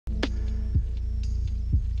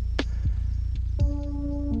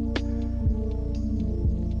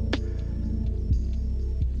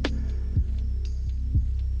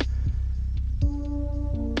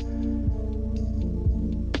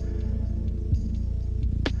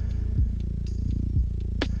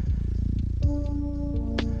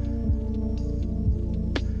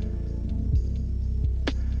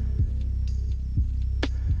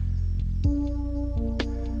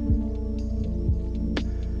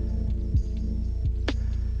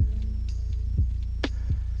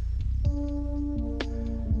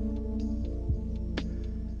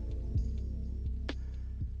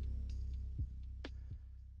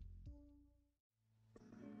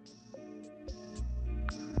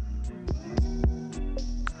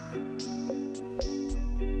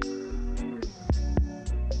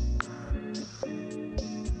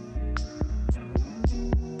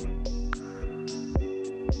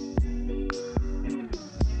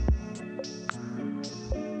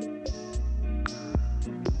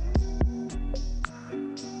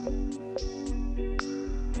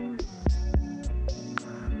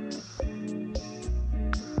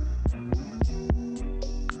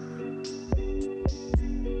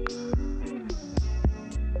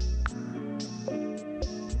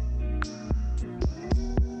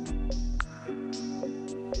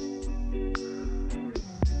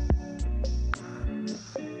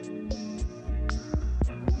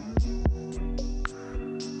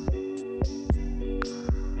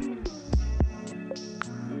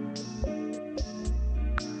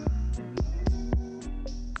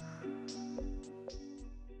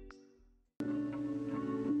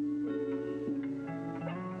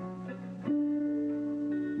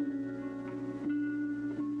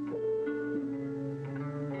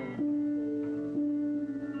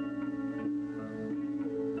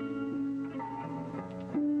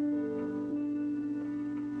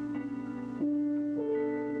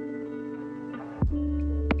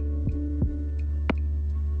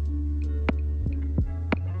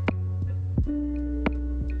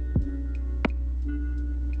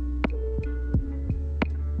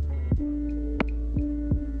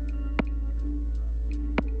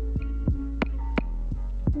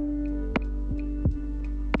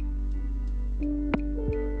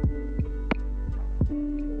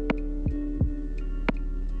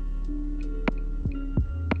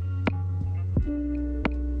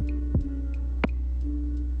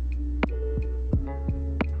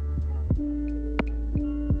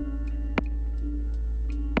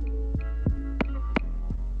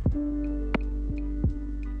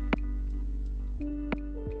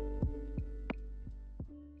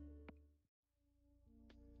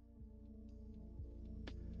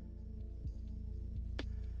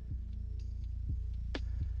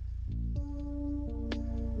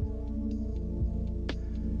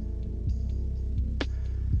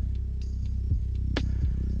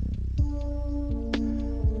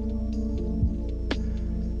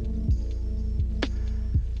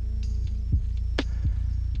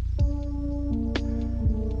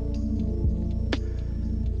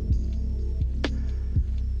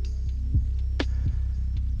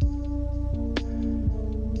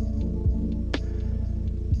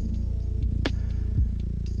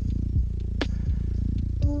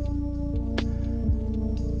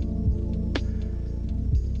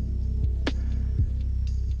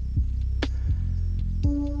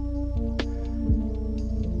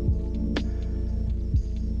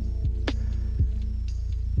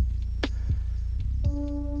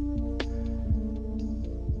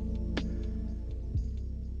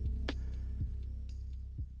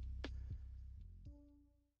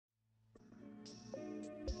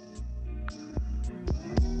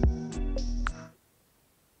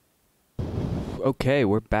Okay,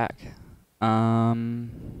 we're back. Um,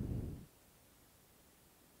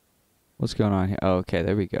 what's going on here? Oh, okay,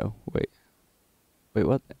 there we go. Wait,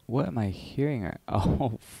 what am I hearing?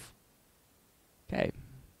 Oh, okay.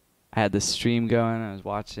 I had the stream going. I was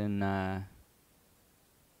watching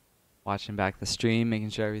back the stream, making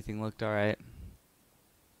sure everything looked all right.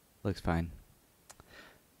 Looks fine.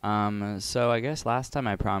 So I guess last time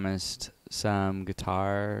I promised some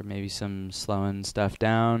guitar, maybe some slowing stuff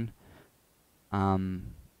down.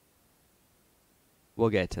 Um, we'll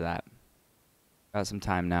get to that. Got some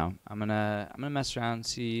time now. I'm gonna mess around,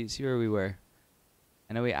 see where we were.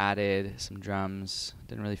 I know we added some drums.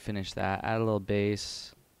 Didn't really finish that. Added a little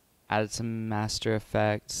bass. Added some master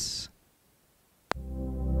effects.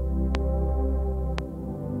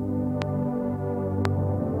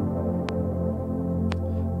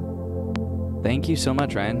 Thank you so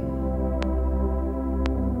much, Ryan.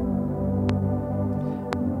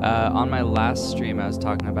 On my last stream, I was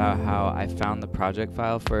talking about how I found the project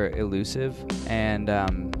file for Elusive, and I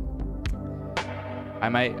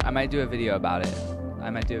might do a video about it. I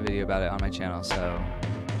might do a video about it on my channel, so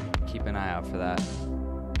keep an eye out for that.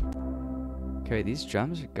 Okay, these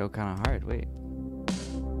drums go kind of hard. Wait.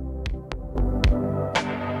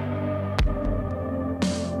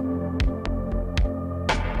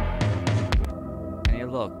 I need a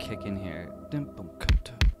little kick in here.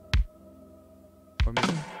 Or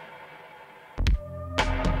maybe.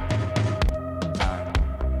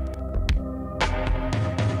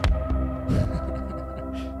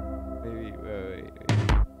 Maybe. Wait.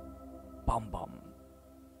 Bum bum.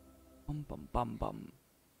 Bum bum bum bum.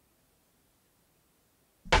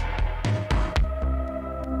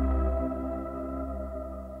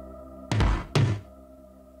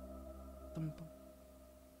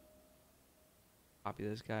 Copy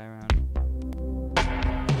this guy around.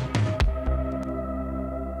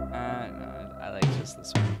 No, I like just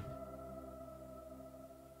this one.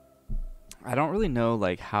 I don't really know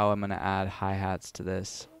like how I'm gonna add hi-hats to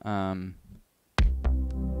this. I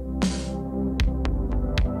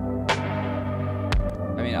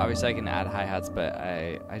mean, obviously I can add hi-hats, but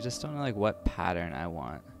I just don't know like what pattern I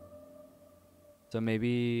want. So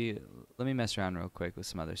maybe let me mess around real quick with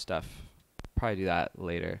some other stuff. Probably do that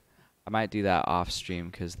later. I might do that off stream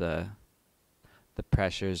because the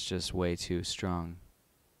pressure is just way too strong.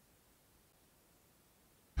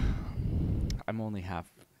 I'm only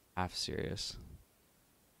half serious.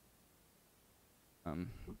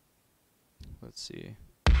 Let's see.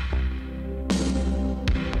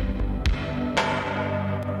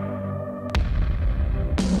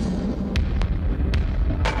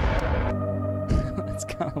 That's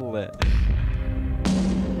kind of lit.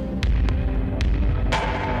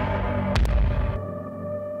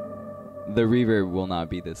 The reverb will not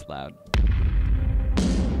be this loud.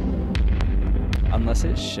 Unless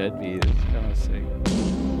it should be. It's kind of sick.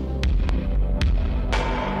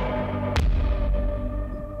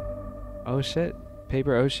 Oh shit.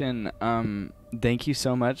 Paper Ocean, thank you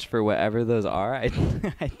so much for whatever those are. I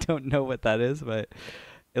don't know what that is, but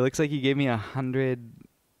it looks like you gave me 100.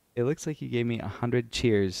 It looks like you gave me 100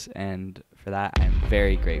 cheers, and for that I'm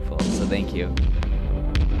very grateful. So thank you.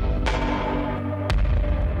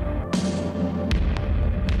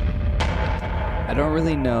 I don't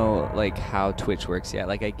really know like how Twitch works yet.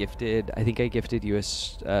 Like I think I gifted you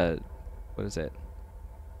what is it?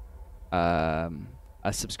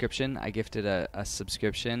 A subscription. I gifted a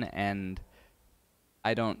subscription, and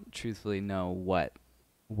I don't truthfully know what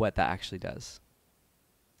that actually does.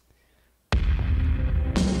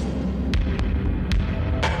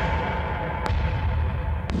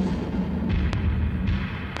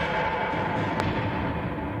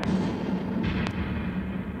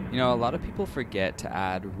 You know, a lot of people forget to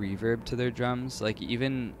add reverb to their drums. Like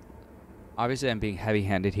even, obviously I'm being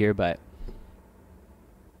heavy-handed here, but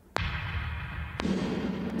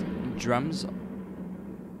drums,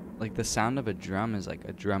 like the sound of a drum is like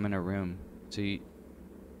a drum in a room. So it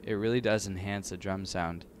really does enhance a drum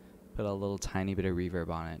sound. Put a little tiny bit of reverb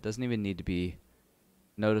on it. It doesn't even need to be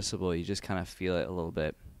noticeable. You just kind of feel it a little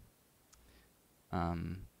bit.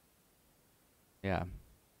 Yeah,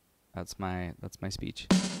 that's my speech.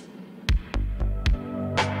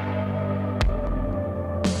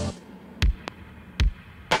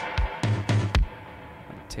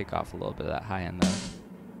 Take off a little bit of that high end though.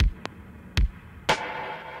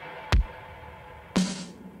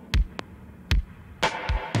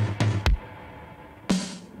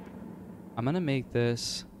 I'm gonna make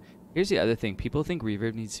this. Here's the other thing. People think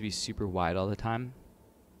reverb needs to be super wide all the time.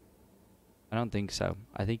 I don't think so.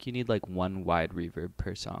 I think you need like one wide reverb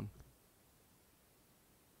per song.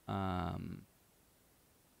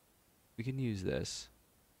 We can use this.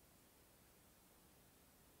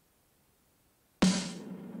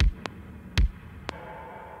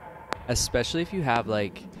 Especially if you have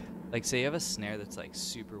like say you have a snare that's like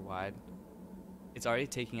super wide. It's already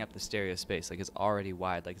taking up the stereo space. Like it's already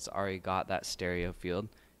wide. Like it's already got that stereo field.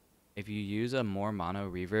 If you use a more mono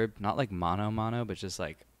reverb, not like mono, but just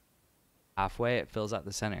like halfway, it fills out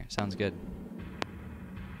the center. Sounds good.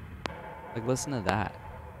 Like listen to that.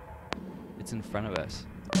 It's in front of us.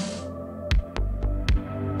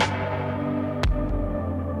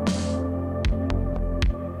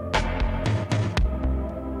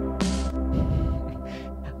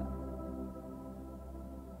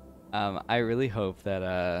 I really hope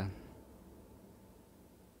that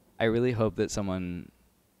someone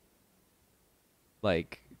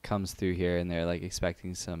like comes through here and they're like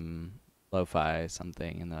expecting some lo-fi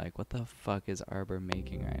something and they're like, what the fuck is Arbor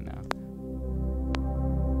making right now?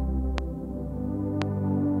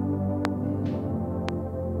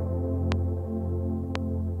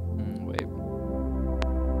 Wait.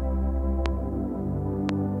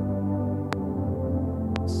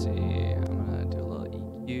 Let's see. I'm gonna do a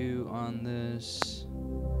little EQ on this.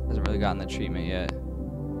 Hasn't really gotten the treatment yet.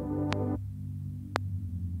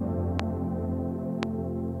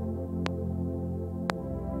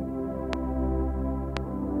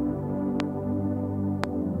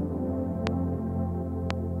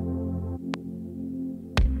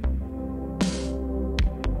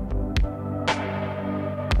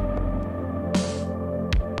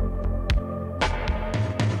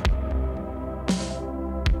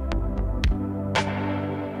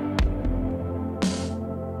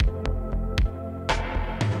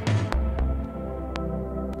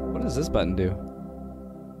 What does this button do?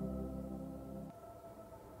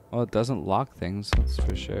 Well, it doesn't lock things, that's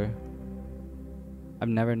for sure. I've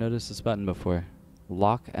never noticed this button before.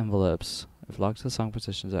 Lock envelopes. If locked to the song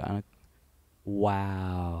positions are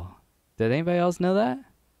wow. Did anybody else know that?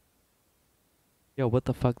 Yo, what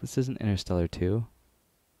the fuck? This isn't Interstellar 2.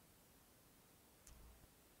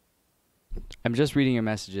 I'm just reading your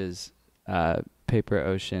messages, Paper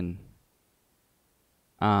Ocean.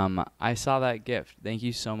 I saw that gift. Thank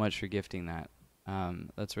you so much for gifting that.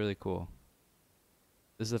 That's really cool.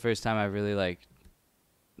 This is the first time I've really like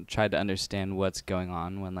tried to understand what's going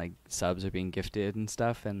on when like subs are being gifted and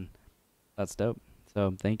stuff, and that's dope.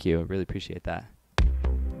 So thank you. I really appreciate that.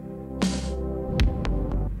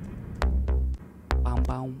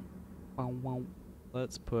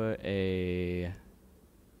 Let's put a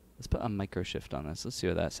micro shift on this. Let's see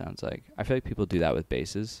what that sounds like. I feel like people do that with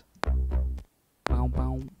basses.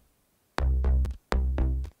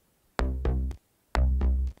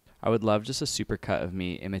 I would love just a super cut of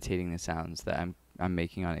me imitating the sounds that I'm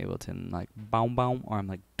making on Ableton, like boom boom, or I'm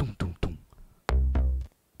like dum dum dum.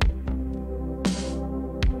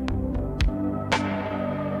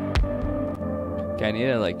 Okay, I need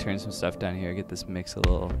to like turn some stuff down here, get this mix a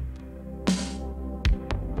little.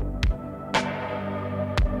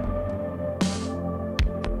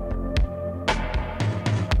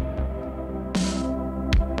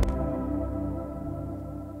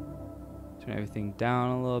 Turn everything down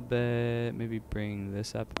a little bit, maybe bring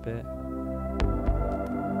this up a bit.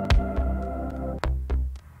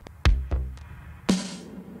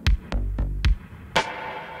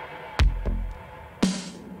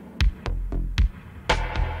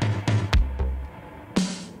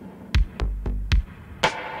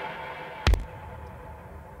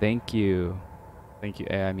 Thank you. Thank you,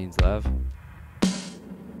 AI means love.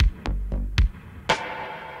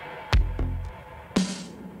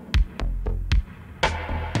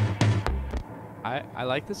 I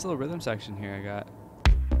like this little rhythm section here I got.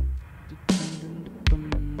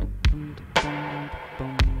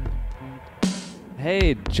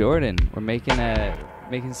 Hey Jordan, we're making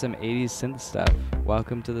some 80s synth stuff.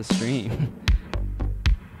 Welcome to the stream.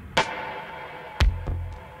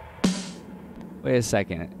 Wait a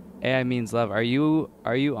second. AI means love. Are you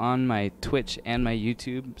on my Twitch and my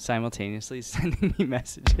YouTube simultaneously sending me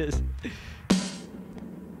messages?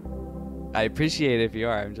 I appreciate it if you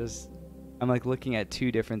are. I'm like looking at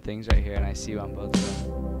two different things right here and I see you on both of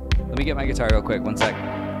them. Let me get my guitar real quick, 1 sec.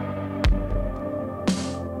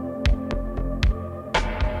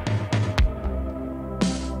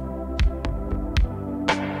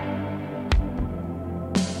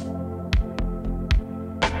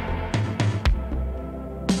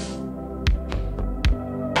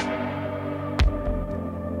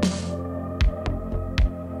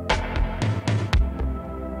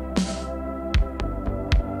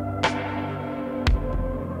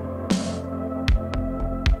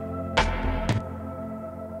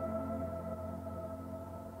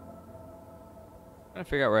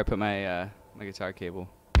 figure out where I put my my guitar cable.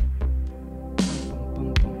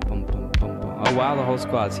 Oh wow, the whole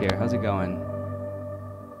squad's here. How's it going?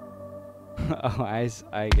 Oh,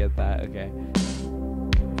 I get that. Okay.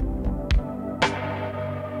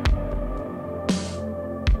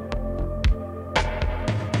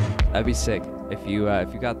 That'd be sick. If you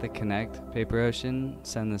got the Connect Paper Ocean,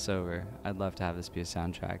 send this over. I'd love to have this be a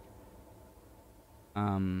soundtrack.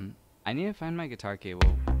 I need to find my guitar cable.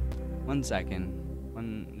 1 second.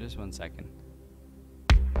 Just 1 second.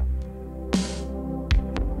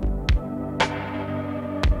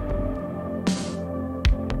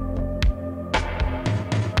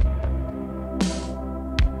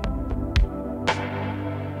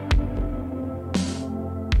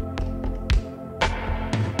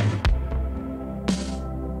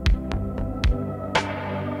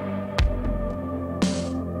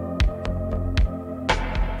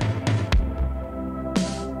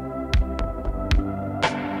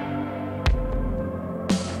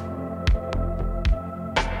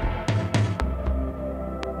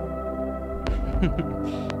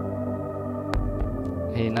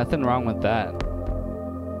 Hey, nothing wrong with that.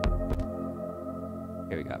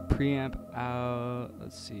 Okay, we got preamp out.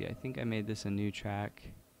 Let's see, I think I made this a new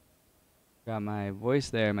track. Got my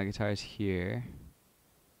voice there, my guitar's here.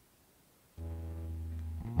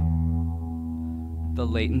 The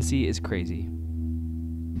latency is crazy.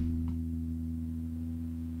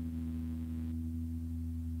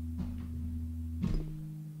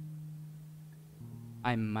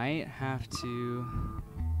 I might have to...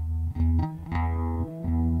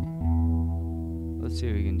 Let's see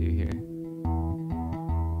what we can do here.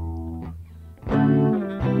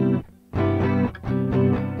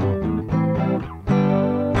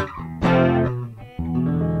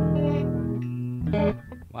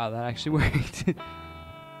 Wow, that actually worked.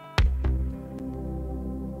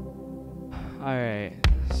 Alright,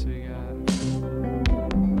 so we got...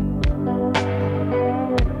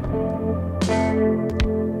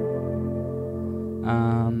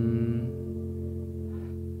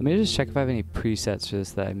 Let me just check if I have any presets for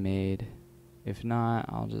this that I made. If not,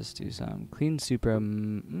 I'll just do some clean super.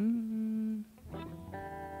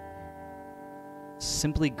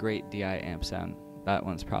 Simply great DI amp sound. That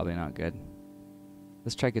one's probably not good.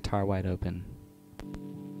 Let's try guitar wide open.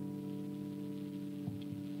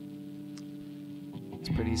 It's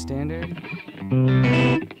pretty standard.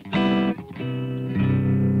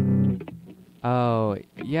 Oh,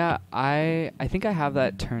 yeah, I think I have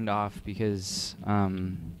that turned off because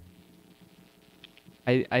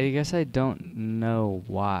I guess I don't know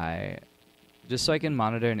why. Just so I can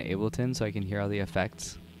monitor in Ableton so I can hear all the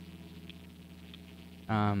effects.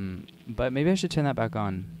 But maybe I should turn that back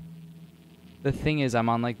on. The thing is, I'm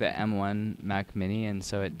on like the M1 Mac Mini, and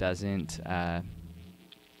so it doesn't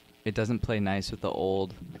play nice with the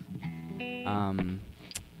old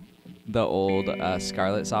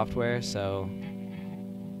Scarlett software, so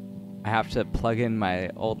I have to plug in my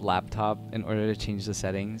old laptop in order to change the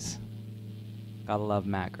settings. Gotta love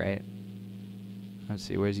Mac, right? Let's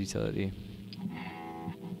see, where's utility?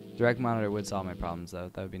 Direct monitor would solve my problems though,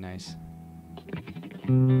 that would be nice.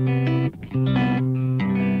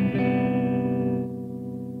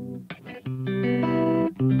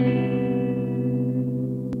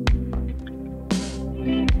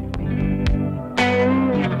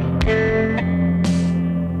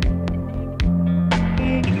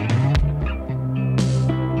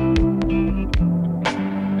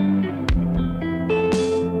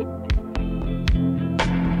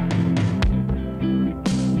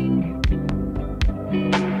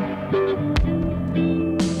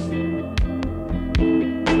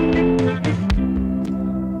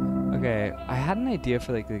 Idea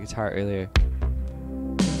for like the guitar earlier.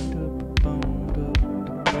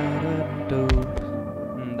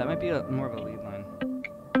 That might be more of a lead line.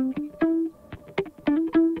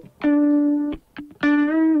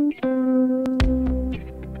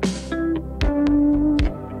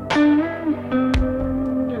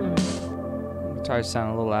 Guitars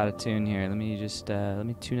sound a little out of tune here. Let me just let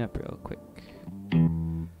me tune up real quick.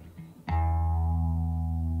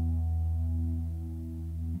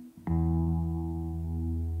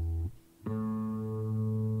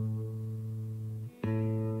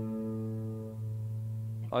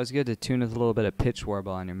 Always good to tune with a little bit of pitch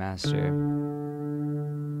warble on your master.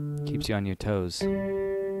 Keeps you on your toes.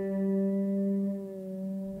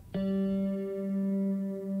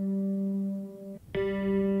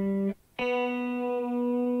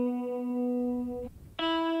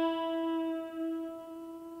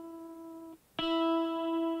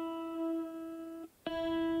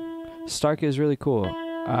 Stark is really cool.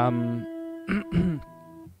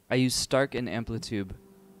 I use Stark and Amplitude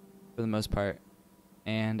for the most part,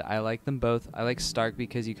 and I like them both. I like Stark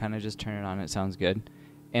because you kind of just turn it on, it sounds good.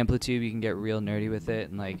 Amplitude, you can get real nerdy with it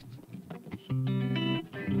and like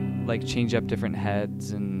change up different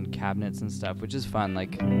heads and cabinets and stuff, which is fun.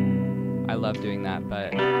 Like, I love doing that,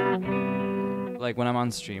 but like when I'm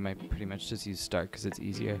on stream, I pretty much just use Stark because it's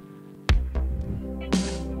easier.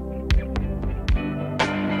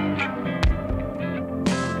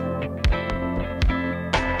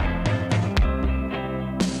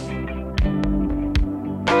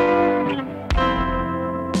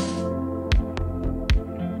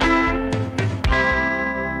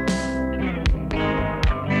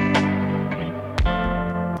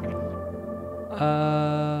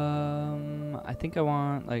 I think I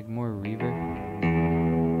want like more reverb.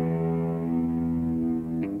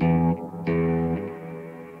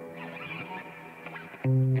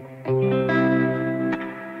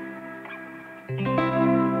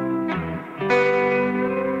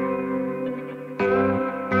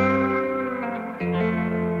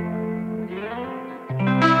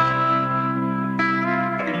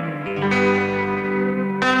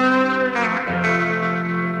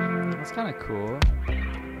 That's kind of cool.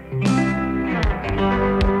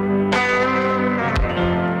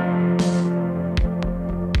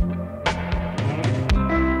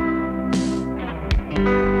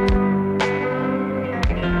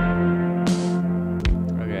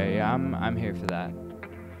 Okay, yeah, I'm here for that.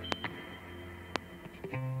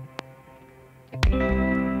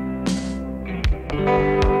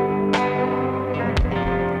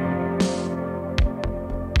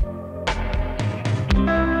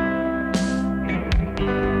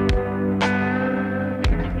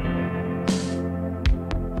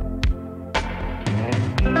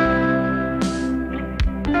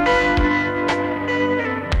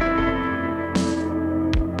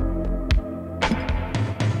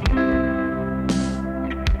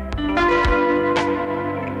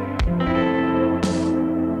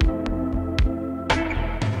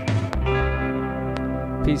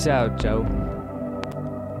 Peace out, Joe.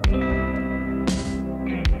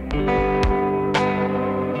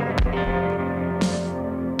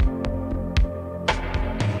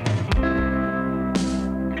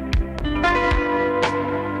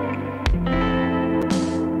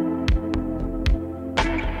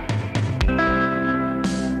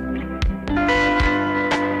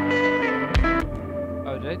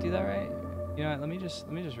 Oh, did I do that right? You know what, let me just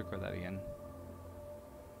record that again.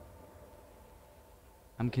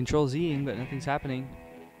 I'm Control Zing, but nothing's happening.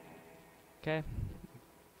 Okay,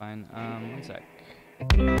 fine. 1 sec.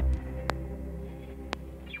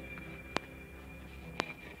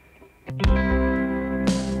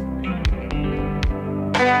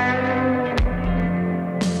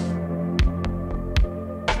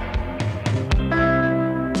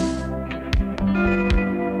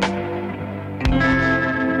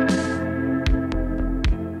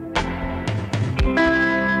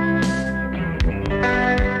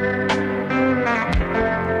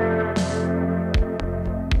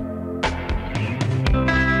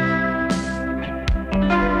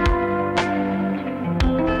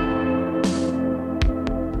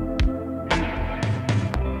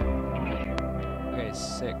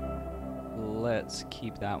 Sick. Let's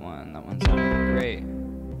keep that one. That one sounded great.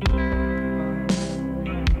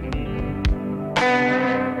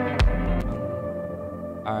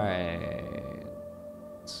 Alright.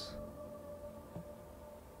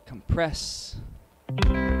 Compress.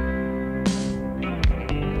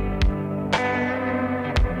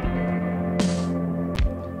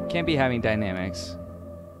 Can't be having dynamics.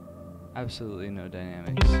 Absolutely no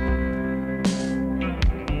dynamics.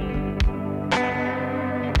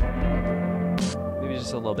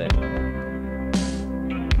 Just a little bit.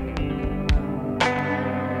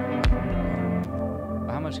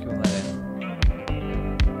 How much can we let in?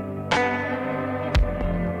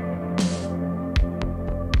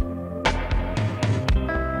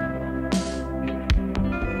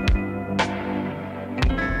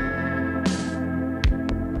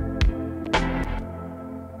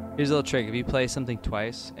 Here's a little trick. If you play something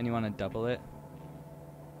twice and you want to double it,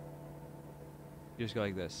 you just go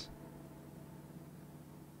like this.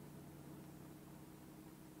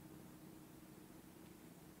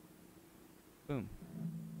 Boom.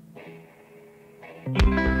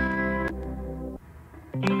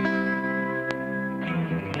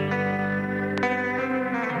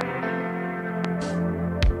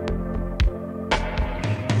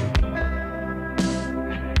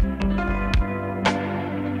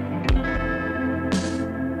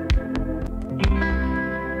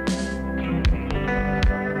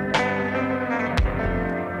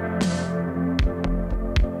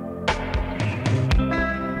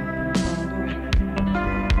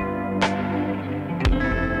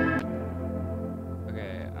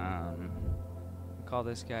 call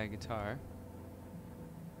this guy a guitar.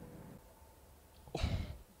 Oh,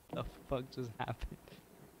 the fuck just happened?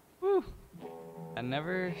 Woo! That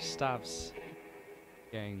never stops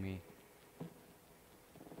scaring me.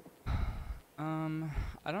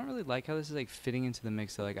 I don't really like how this is like fitting into the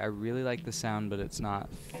mix though. Like I really like the sound, but it's not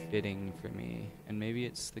fitting for me. And maybe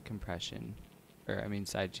it's the compression, or I mean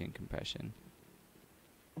sidechain compression.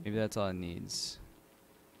 Maybe that's all it needs.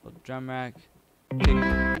 Little drum rack.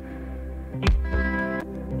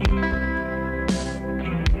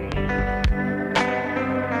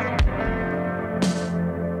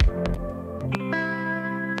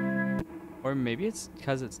 Or maybe it's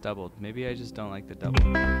because it's doubled. Maybe I just don't like the double.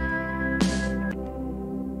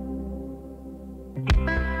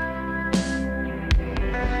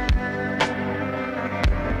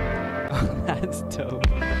 Oh, that's dope.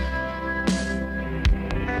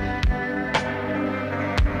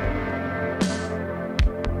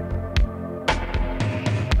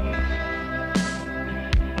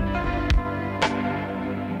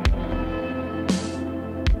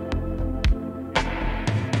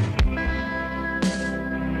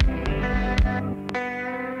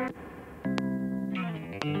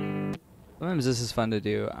 Sometimes this is fun to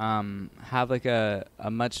do. Have like a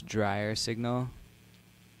much drier signal,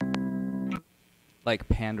 like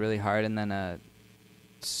panned really hard, and then a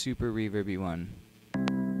super reverby one.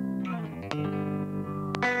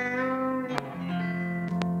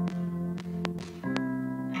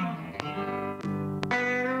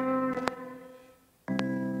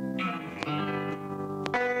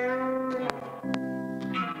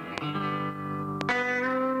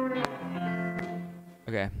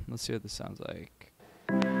 Okay, let's see what this sounds like.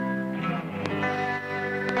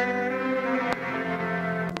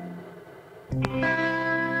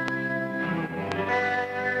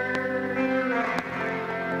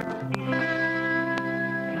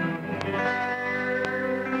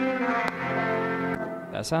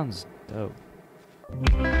 That sounds dope.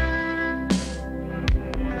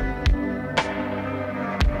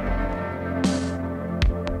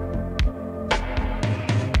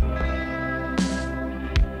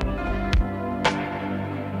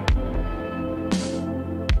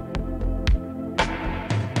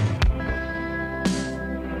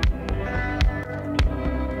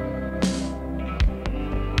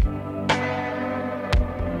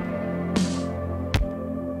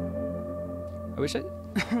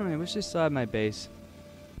 I wish I still had my bass.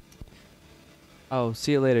 Oh,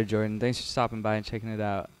 see you later, Jordan. Thanks for stopping by and checking it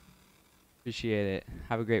out. Appreciate it.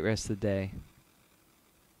 Have a great rest of the day.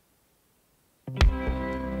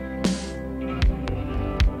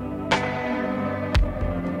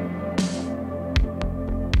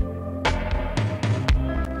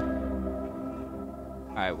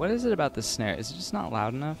 Alright, what is it about the snare? Is it just not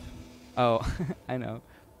loud enough? Oh, I know.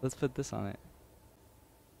 Let's put this on it.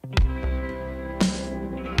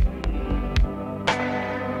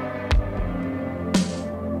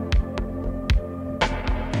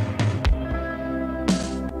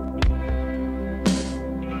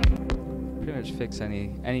 Fix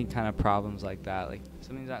any kind of problems like that. Like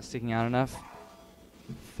something's not sticking out enough,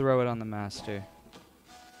 throw it on the master.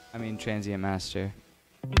 I mean transient master.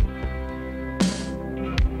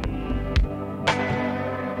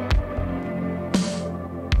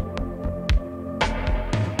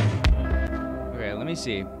 Okay, let me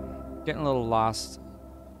see. Getting a little lost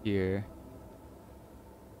here.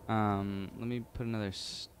 Let me put another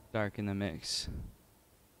Stark in the mix.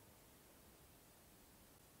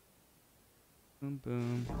 Boom,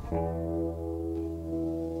 boom.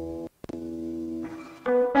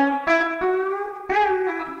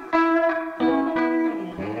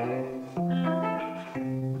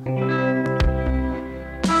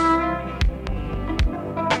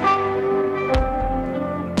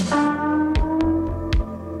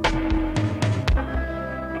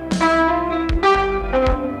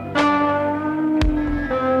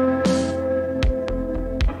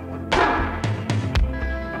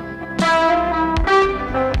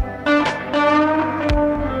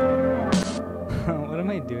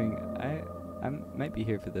 Might be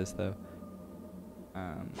here for this though.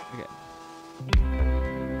 Okay.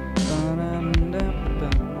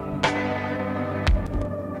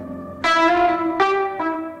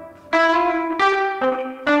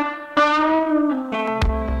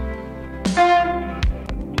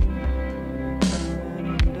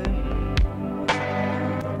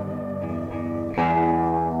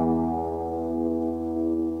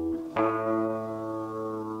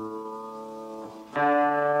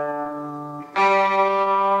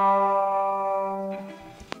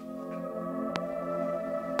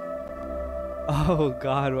 Oh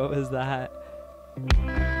God, what was that?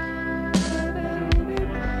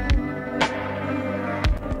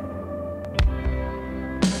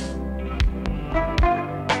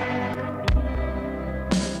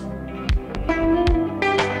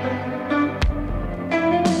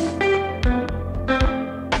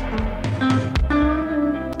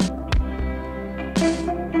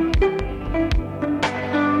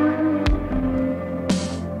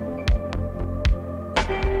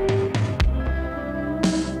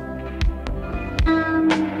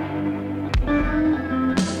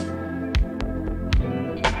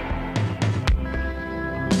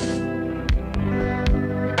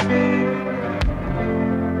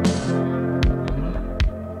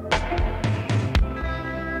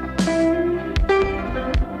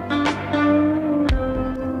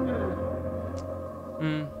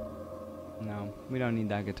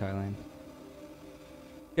 that guitar line.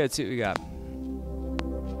 Okay, let's see what we got.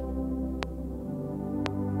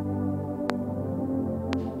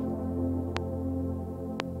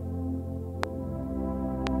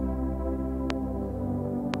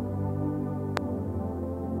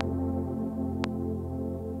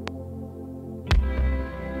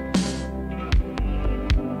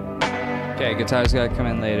 Okay, guitar's gotta come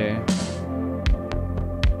in later.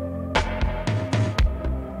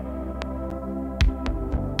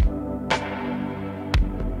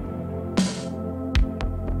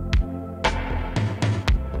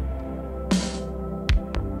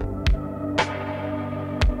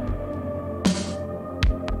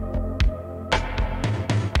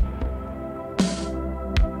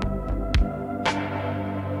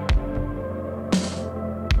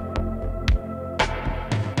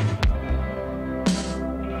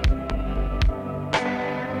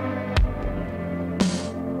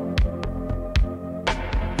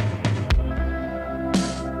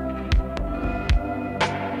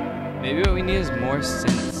 Maybe what we need is more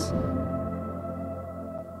synths.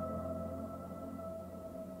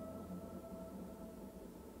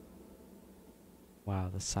 Wow,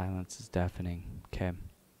 the silence is deafening. Okay.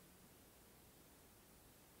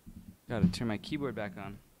 Gotta turn my keyboard back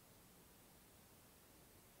on.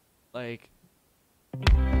 Like...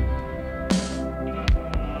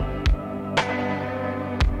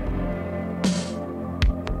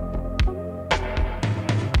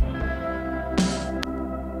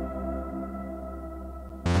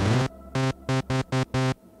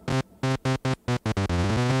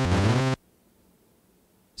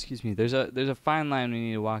 Excuse me. There's a fine line we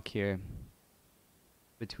need to walk here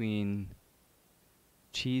between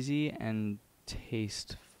cheesy and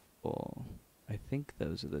tasteful. I think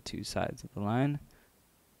those are the two sides of the line.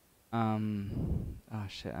 Oh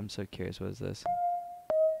shit, I'm so curious. What is this?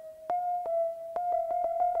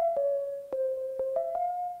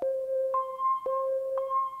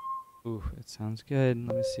 Ooh, it sounds good.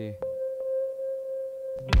 Let me see.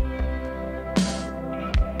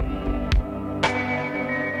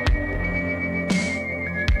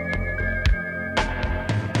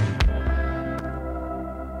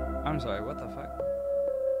 I'm sorry, what the fuck?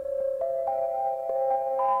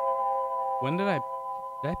 When did I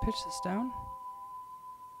pitch this down?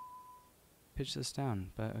 Pitch this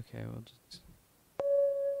down, but okay, we'll just...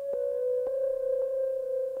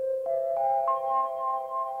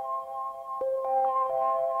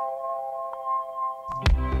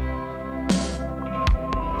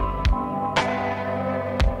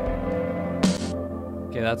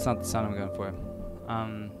 Okay, that's not the sound I'm going for.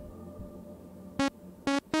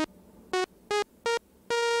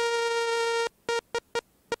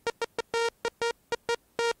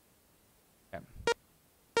 Okay.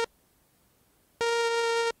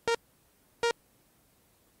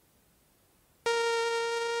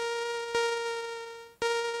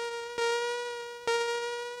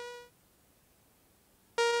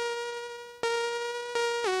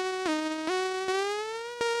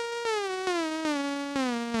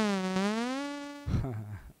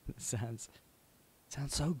 Sounds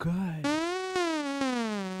so good.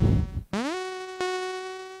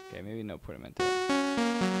 Okay, maybe no portamento.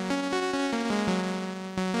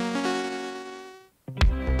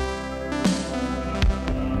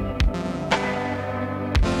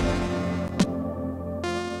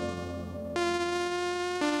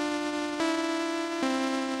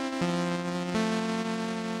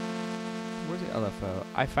 Where's the LFO?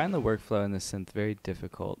 I find the workflow in this synth very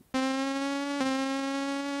difficult.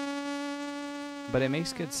 But it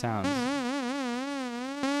makes good sounds.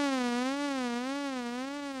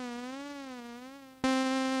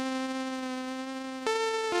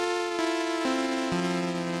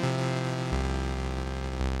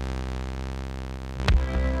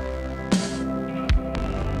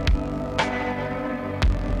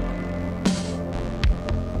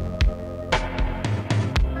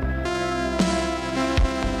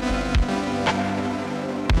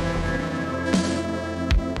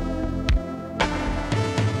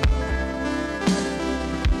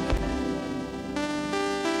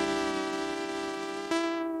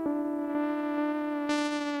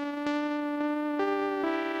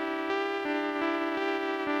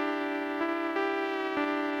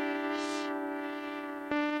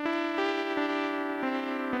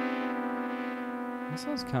 This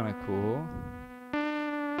sounds kind of cool.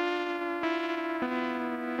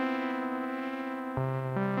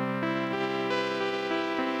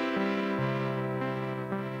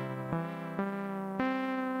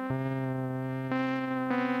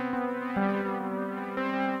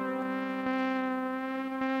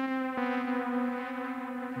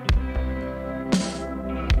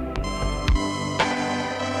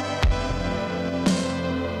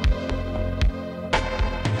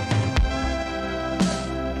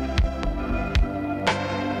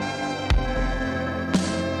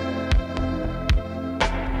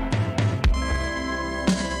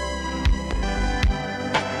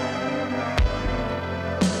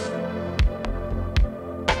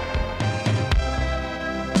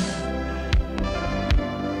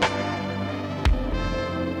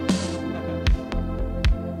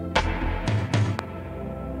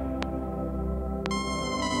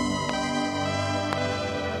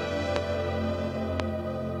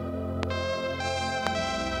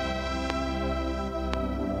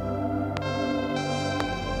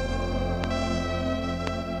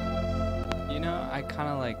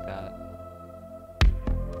 kind of like that.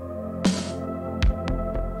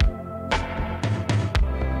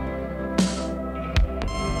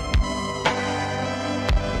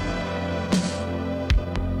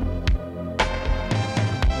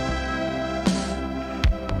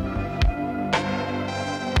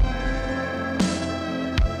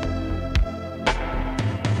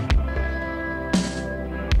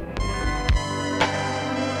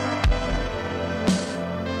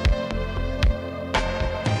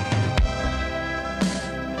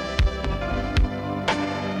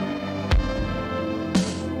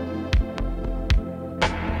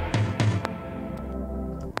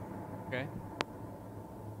 Okay.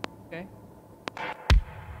 Okay.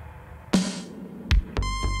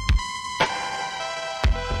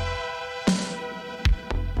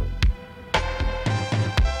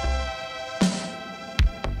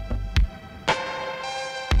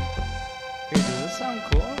 Hey, does this sound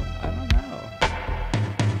cool? I don't know.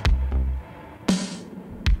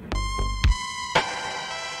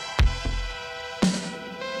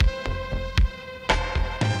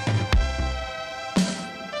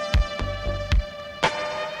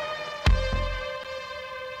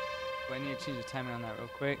 Do I need to change the timing on that real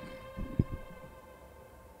quick?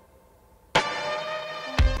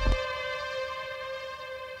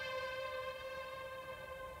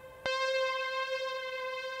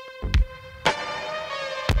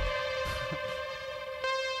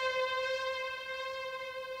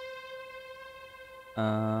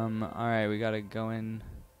 Alright, we gotta go in.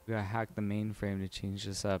 We gotta hack the mainframe to change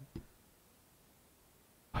this up.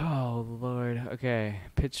 Oh, Lord. Okay.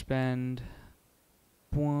 Pitch bend.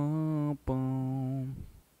 Boom, boom.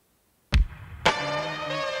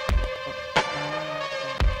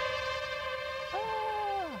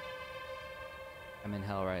 I'm in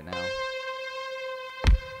hell right now.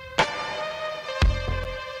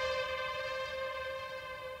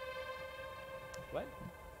 What?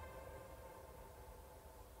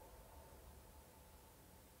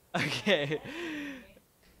 Okay.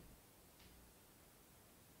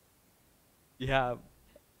 Yeah.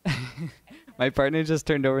 My partner just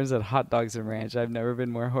turned over and said hot dogs and ranch. I've never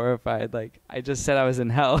been more horrified. Like, I just said I was in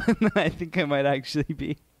hell, and I think I might actually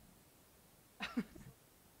be.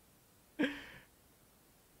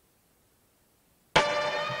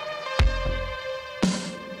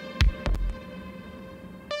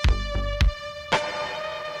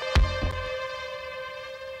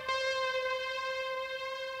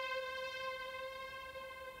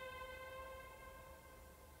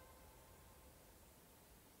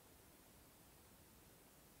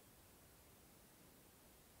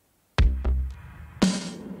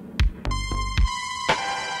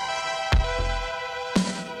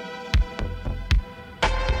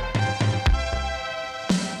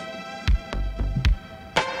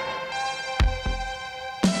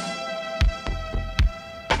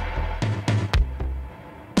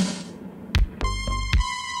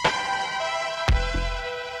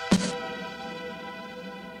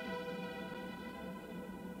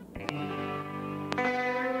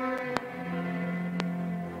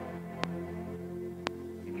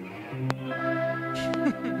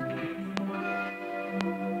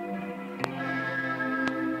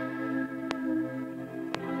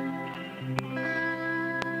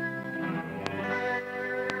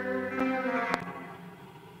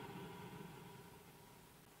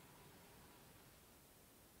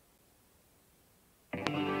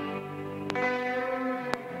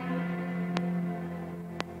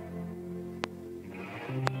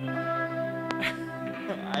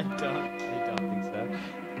 I don't think so.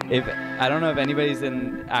 If I don't know if anybody's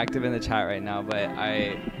active in the chat right now, but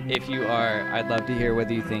if you are, I'd love to hear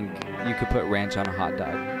whether you think you could put ranch on a hot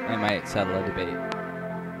dog. It might settle a debate.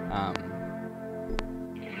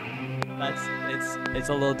 It's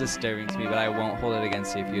a little disturbing to me, but I won't hold it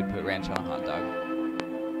against you if you'd put ranch on a hot dog.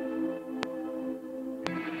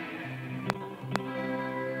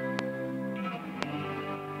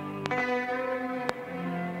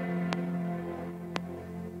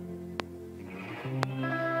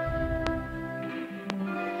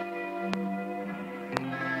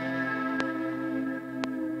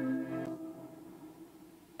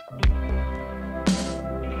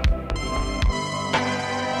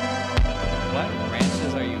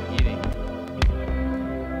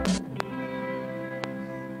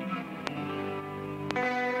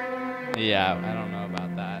 Yeah, I don't know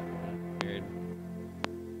about that. That's weird.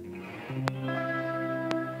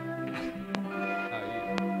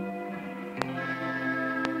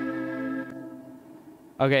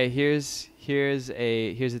 Okay, here's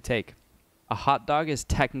a take. A hot dog is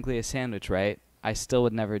technically a sandwich, right? I still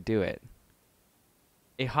would never do it.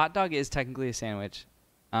 A hot dog is technically a sandwich.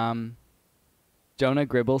 Um, Jonah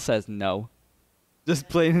Gribble says no. Just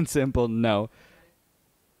plain and simple, no.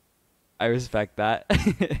 I respect that.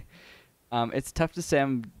 It's tough to say.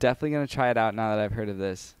 I'm definitely gonna try it out now that I've heard of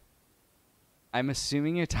this. I'm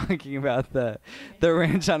assuming you're talking about the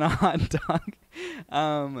ranch on a hot dog.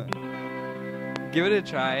 Um, Give it a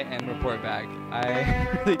try and report back.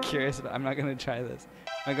 I'm really curious. I'm not gonna try this.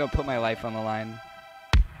 I'm gonna put my life on the line.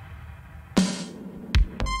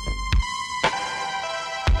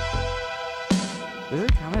 This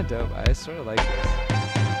is kind of dope. I sort of like this.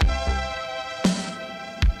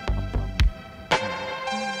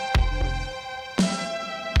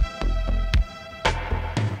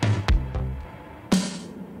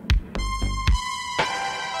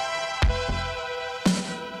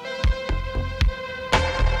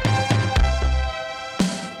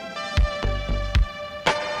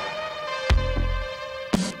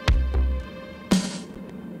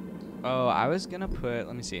 Oh, I was gonna put.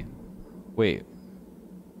 Let me see. Wait.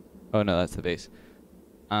 Oh no, that's the bass.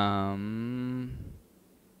 Boom,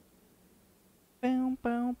 boom,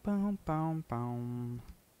 boom, boom, boom.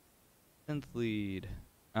 Synth lead.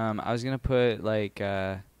 I was gonna put like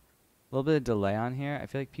a little bit of delay on here. I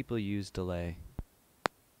feel like people use delay.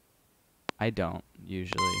 I don't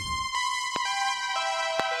usually.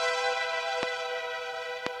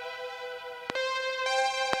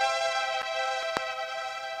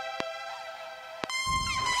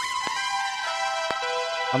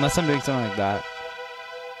 Unless I'm doing something like that.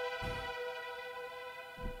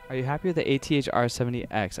 Are you happy with the ATH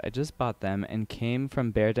R70X? I just bought them and came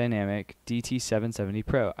from Bear Dynamic DT770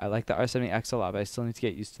 Pro. I like the R70X a lot, but I still need to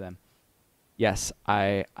get used to them. Yes,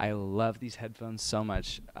 I love these headphones so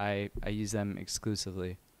much. I use them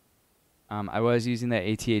exclusively. I was using the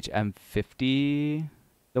ATH M50,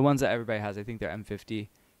 the ones that everybody has. I think they're M50,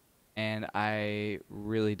 and I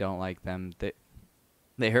really don't like them.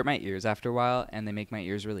 They hurt my ears after a while, and they make my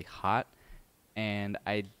ears really hot, and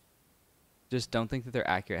I just don't think that they're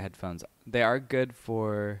accurate headphones. They are good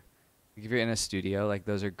for if you're in a studio, like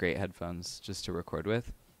those are great headphones just to record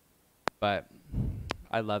with, but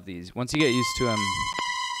I love these. Once you get used to them,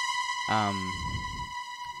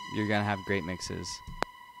 you're gonna have great mixes.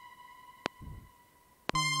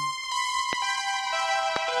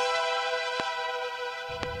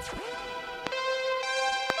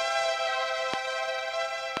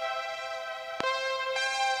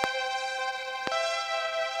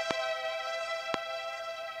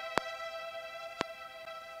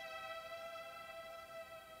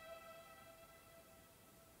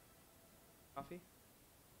 Coffee?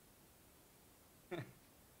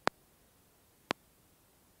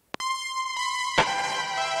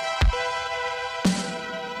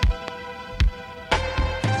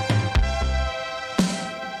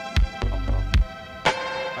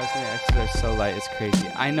 X's are so light, it's crazy.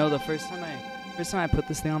 I know the first time I put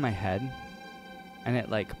this thing on my head and it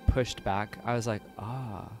like pushed back, I was like,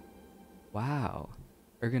 ah, oh, wow,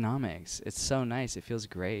 ergonomics. It's so nice. It feels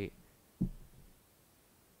great.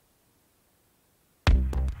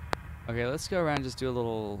 Okay, let's go around and just do a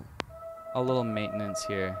little maintenance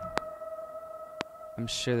here. I'm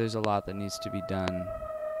sure there's a lot that needs to be done.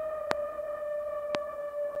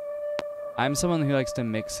 I'm someone who likes to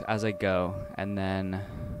mix as I go, and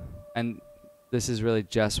this is really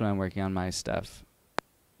just when I'm working on my stuff.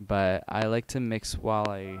 But I like to mix while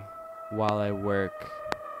I work.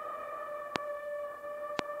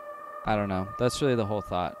 I don't know. That's really the whole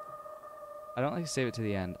thought. I don't like to save it to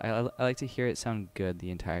the end. I like to hear it sound good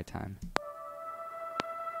the entire time.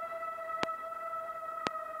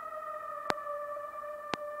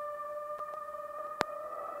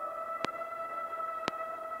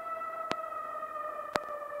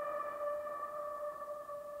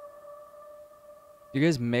 Do you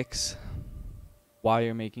guys mix while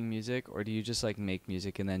you're making music, or do you just like make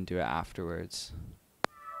music and then do it afterwards?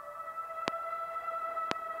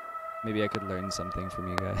 Maybe I could learn something from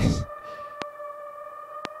you guys.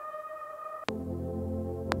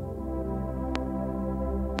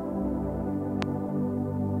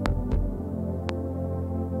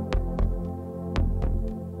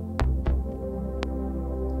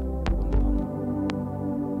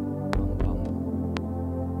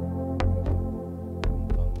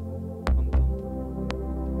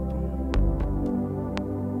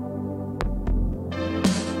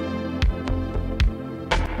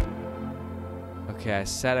 Okay, I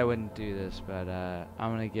said I wouldn't do this, but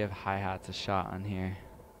I'm gonna give hi-hats a shot on here.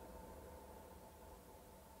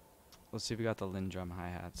 Let's see if we got the Lindrum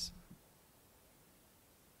hi-hats.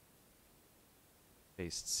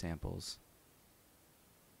 Based samples.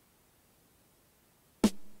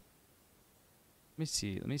 Let me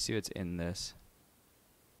see what's in this.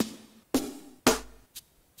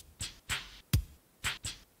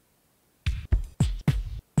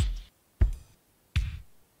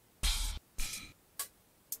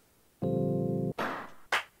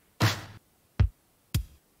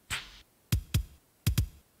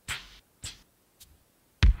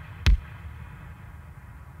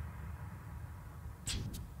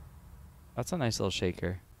 That's a nice little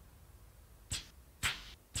shaker.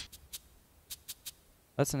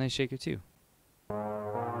 That's a nice shaker too.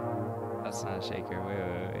 That's not a shaker.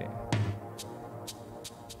 Wait.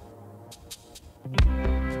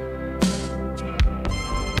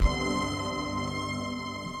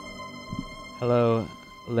 Hello,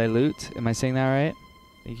 Lelut. Am I saying that right?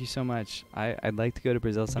 Thank you so much. I'd like to go to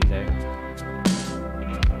Brazil someday.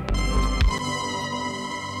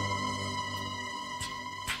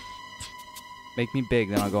 Make me big,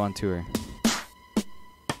 then I'll go on tour.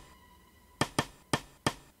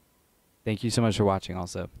 Thank you so much for watching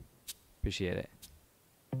also. Appreciate it.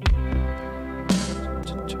 People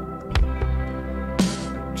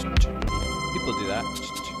do that.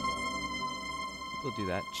 People do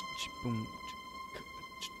that. Boom.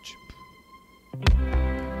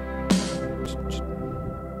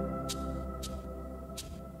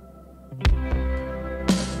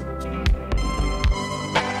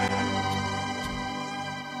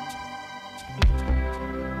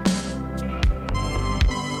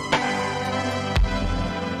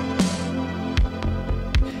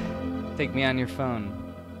 Take me on your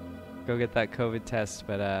phone. Go get that COVID test,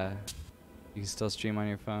 but you can still stream on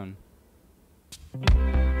your phone.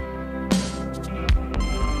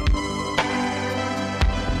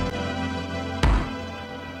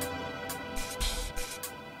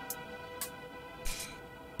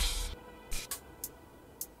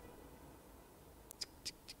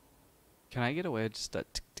 Can I get away with just a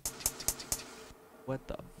tick, tick, tick, tick, tick, tick? What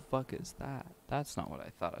the fuck is that? That's not what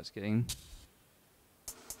I thought I was getting.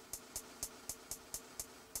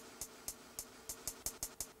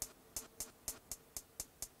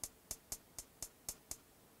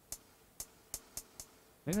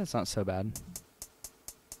 Maybe that's not so bad.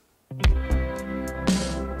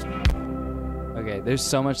 Okay, there's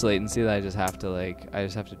so much latency that I just have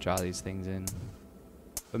to draw these things in.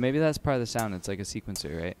 But maybe that's part of the sound. It's like a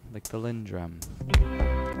sequencer, right? Like the Lin drum. Okay, we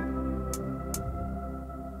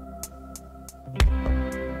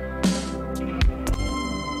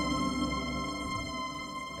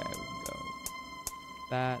can go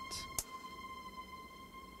that.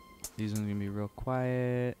 These ones are gonna be real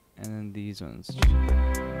quiet, and then these ones.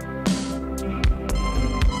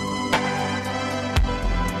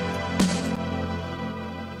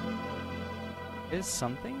 Is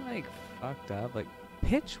something like fucked up? Like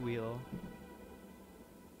pitch wheel?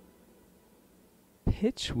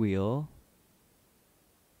 Pitch wheel?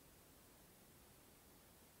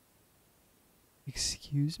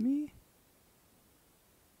 Excuse me?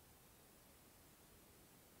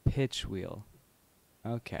 Pitch wheel.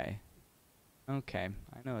 Okay. Okay,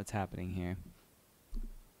 I know what's happening here.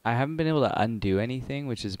 I haven't been able to undo anything,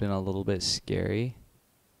 which has been a little bit scary.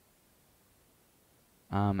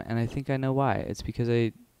 And I think I know why. It's because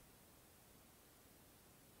I...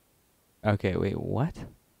 Okay, wait, what?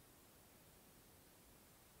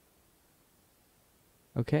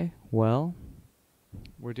 Okay, well,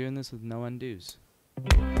 we're doing this with no undos.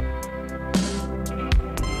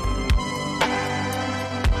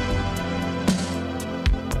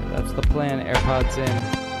 That's the plan. AirPods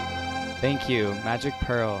in. Thank you, Magic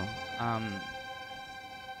Pearl. I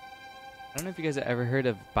don't know if you guys have ever heard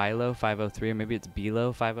of Bilo 503, or maybe it's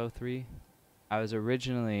Bilo 503. I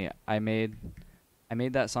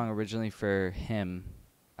made that song originally for him.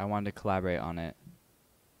 I wanted to collaborate on it,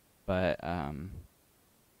 but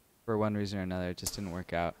for one reason or another, it just didn't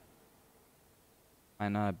work out.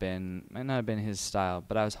 Might not have been his style,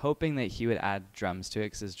 but I was hoping that he would add drums to it,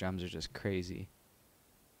 because his drums are just crazy.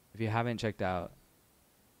 If you haven't checked out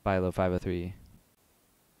Bilo 503,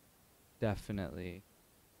 definitely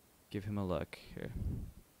give him a look here.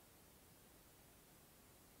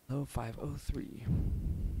 Bilo 503.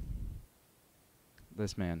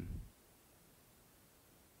 This man.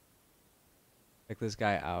 Check this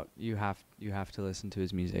guy out. You have to listen to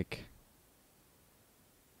his music.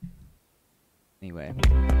 Anyway.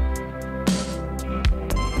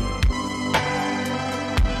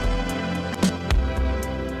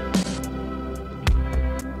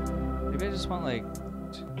 Maybe I just want like...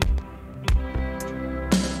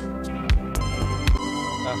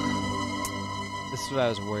 Ugh. This is what I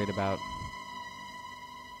was worried about.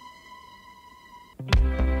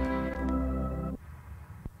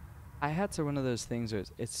 Hi-hats are one of those things where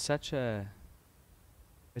it's such a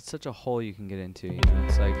hole you can get into, you know?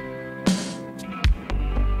 It's like...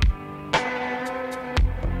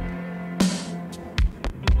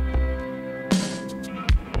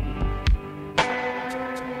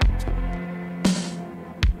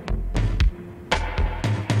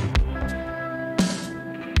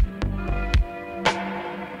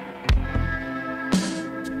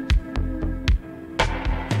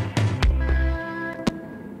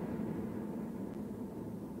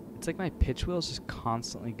 like my pitch wheel is just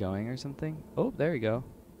constantly going or something. Oh, there we go.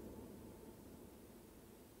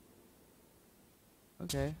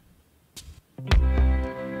 Okay.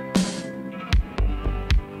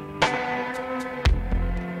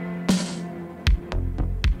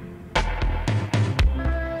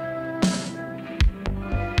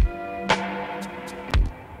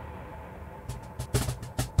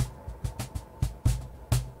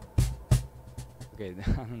 Okay,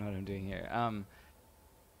 I don't know what I'm doing here.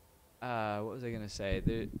 What was I gonna say?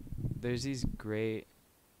 There's these great,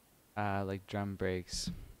 like drum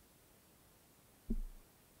breaks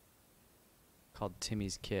called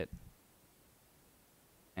Timmy's Kit,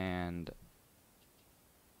 and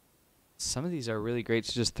some of these are really great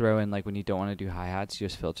to just throw in, like when you don't want to do hi-hats, you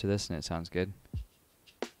just filter this and it sounds good.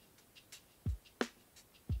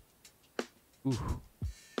 Ooh.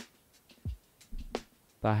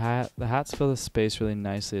 The hats fill the space really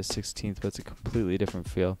nicely at 16th, but it's a completely different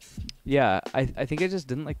feel. Yeah, I think I just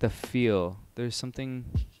didn't like the feel. There's something...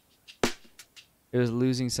 It was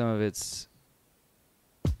losing some of its...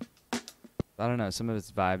 I don't know, some of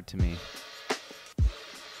its vibe to me.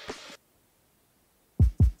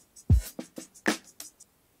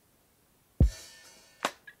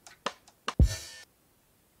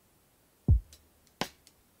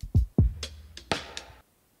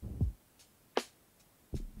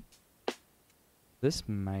 This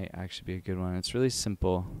might actually be a good one. It's really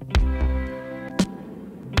simple.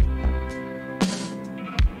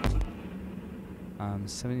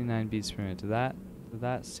 79 beats per minute. Did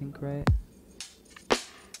that sync right?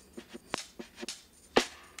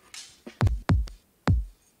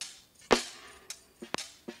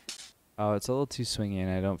 Oh, it's a little too swingy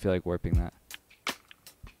and I don't feel like warping that.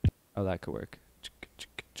 Oh, that could work.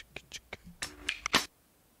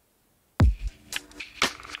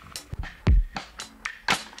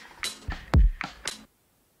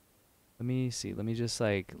 Let me see. Let me just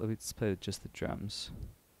play just the drums.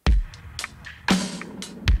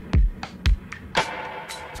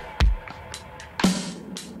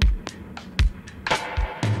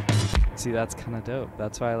 See, that's kind of dope.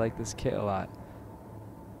 That's why I like this kit a lot.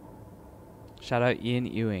 Shout out Ian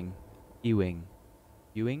Ewing. Ian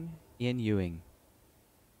Ewing.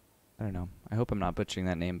 I don't know. I hope I'm not butchering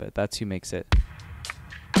that name, but that's who makes it.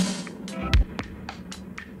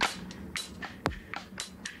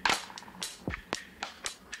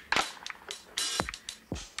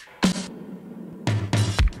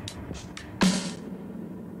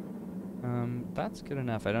 That's good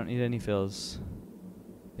enough. I don't need any fills.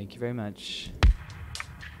 Thank you very much.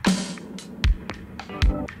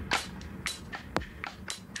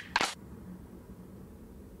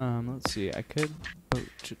 Let's see. I could.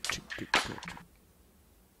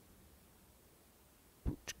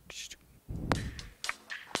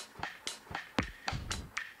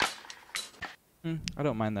 I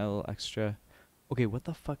don't mind that little extra. Okay, what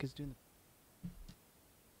the fuck is doing?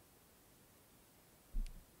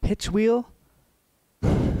 Pitch wheel?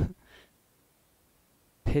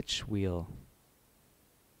 Pitch wheel.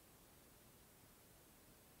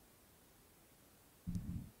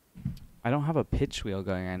 I don't have a pitch wheel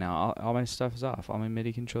going right now. All my stuff is off. All my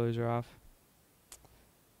MIDI controllers are off.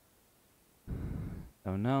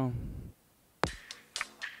 Oh no.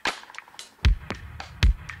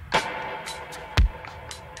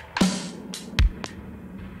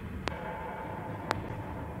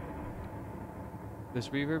 This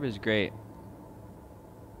reverb is great,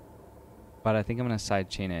 but I think I'm gonna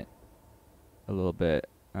sidechain it a little bit.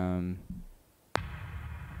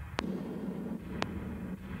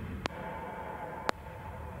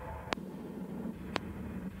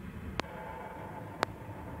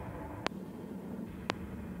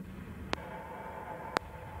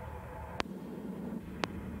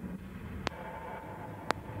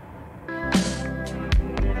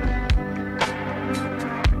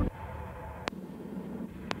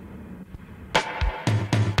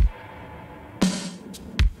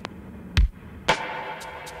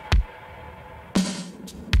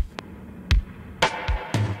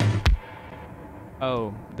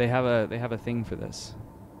 Oh, they have a thing for this.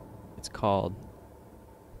 It's called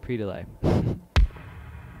pre-delay.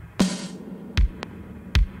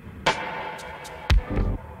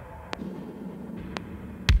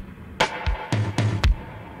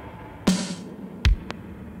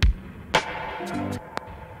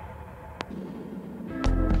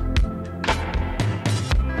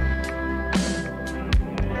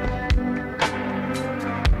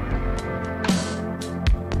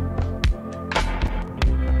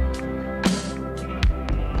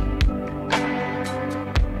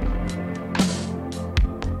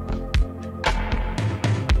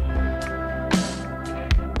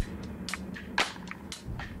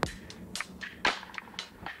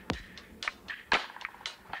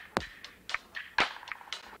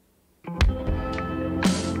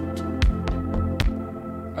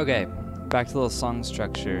 Okay, back to the little song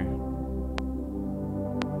structure.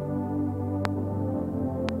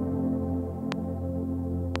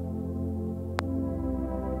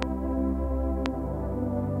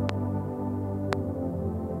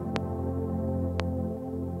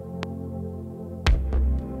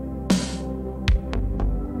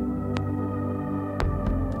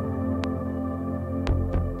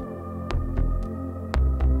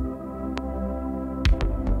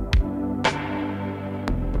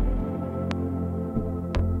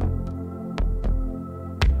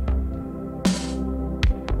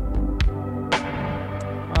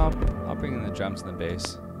 I'll bring in the drums and the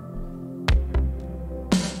bass.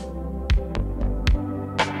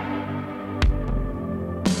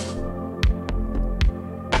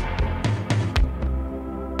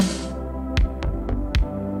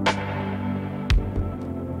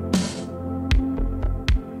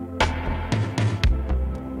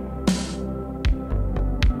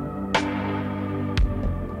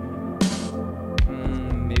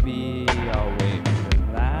 Maybe I'll wait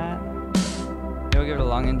for that. Maybe I'll give it a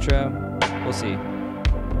long intro. We'll see.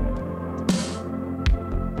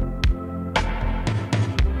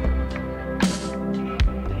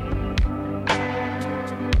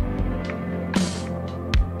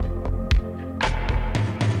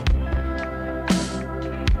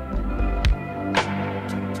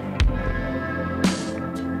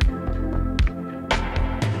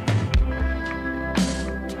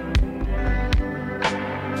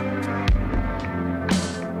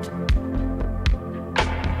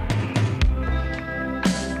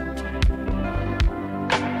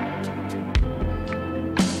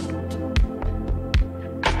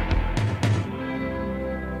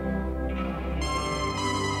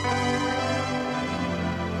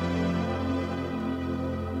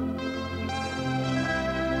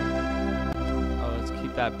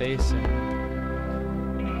 That bass in.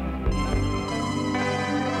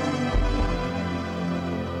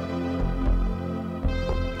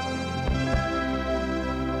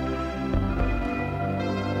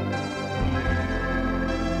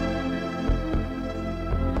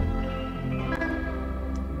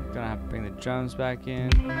 Gonna have to bring the drums back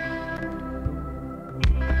in.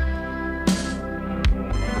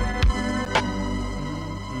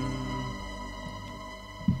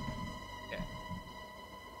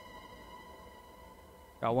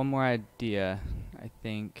 Got one more idea, I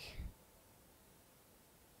think.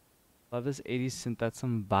 Love this 80s synth, that's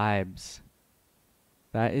some vibes.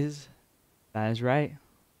 That is right.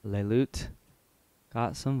 Lelut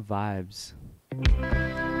got some vibes.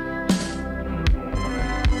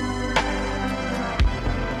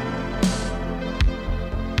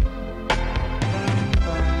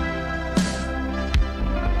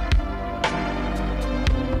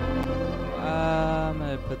 I'm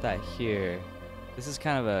gonna put that here. This is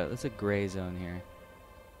kind of it's a gray zone here.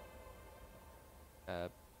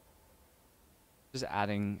 Just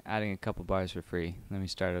adding a couple bars for free. Let me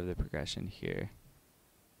start over the progression here.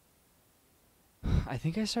 I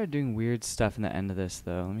think I started doing weird stuff in the end of this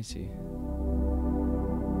though. Let me see.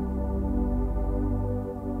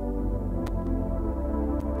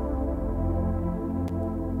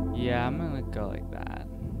 Yeah, I'm gonna go like that.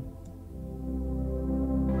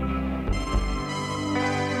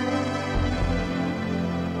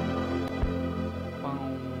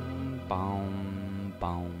 Boom,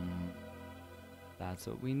 boom. That's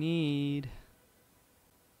what we need.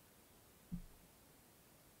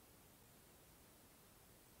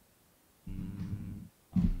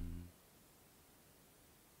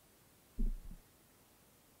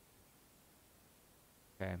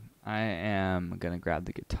 Okay, I am gonna grab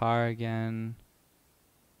the guitar again.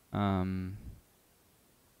 Let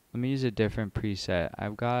me use a different preset.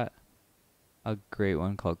 I've got a great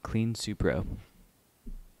one called Clean Supro.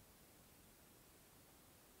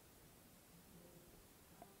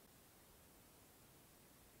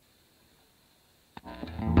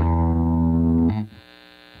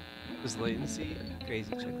 This latency,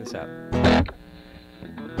 crazy. Check this out.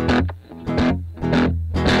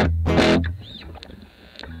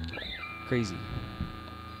 Crazy.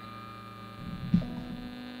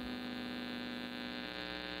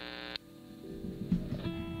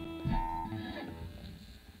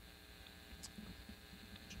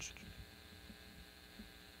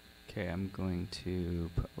 Okay, I'm going to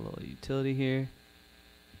put a little utility here.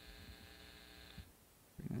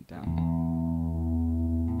 Bring that down.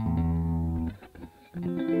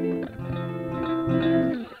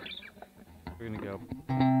 We're gonna go.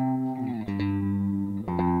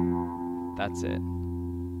 That's it.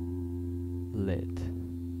 Lit.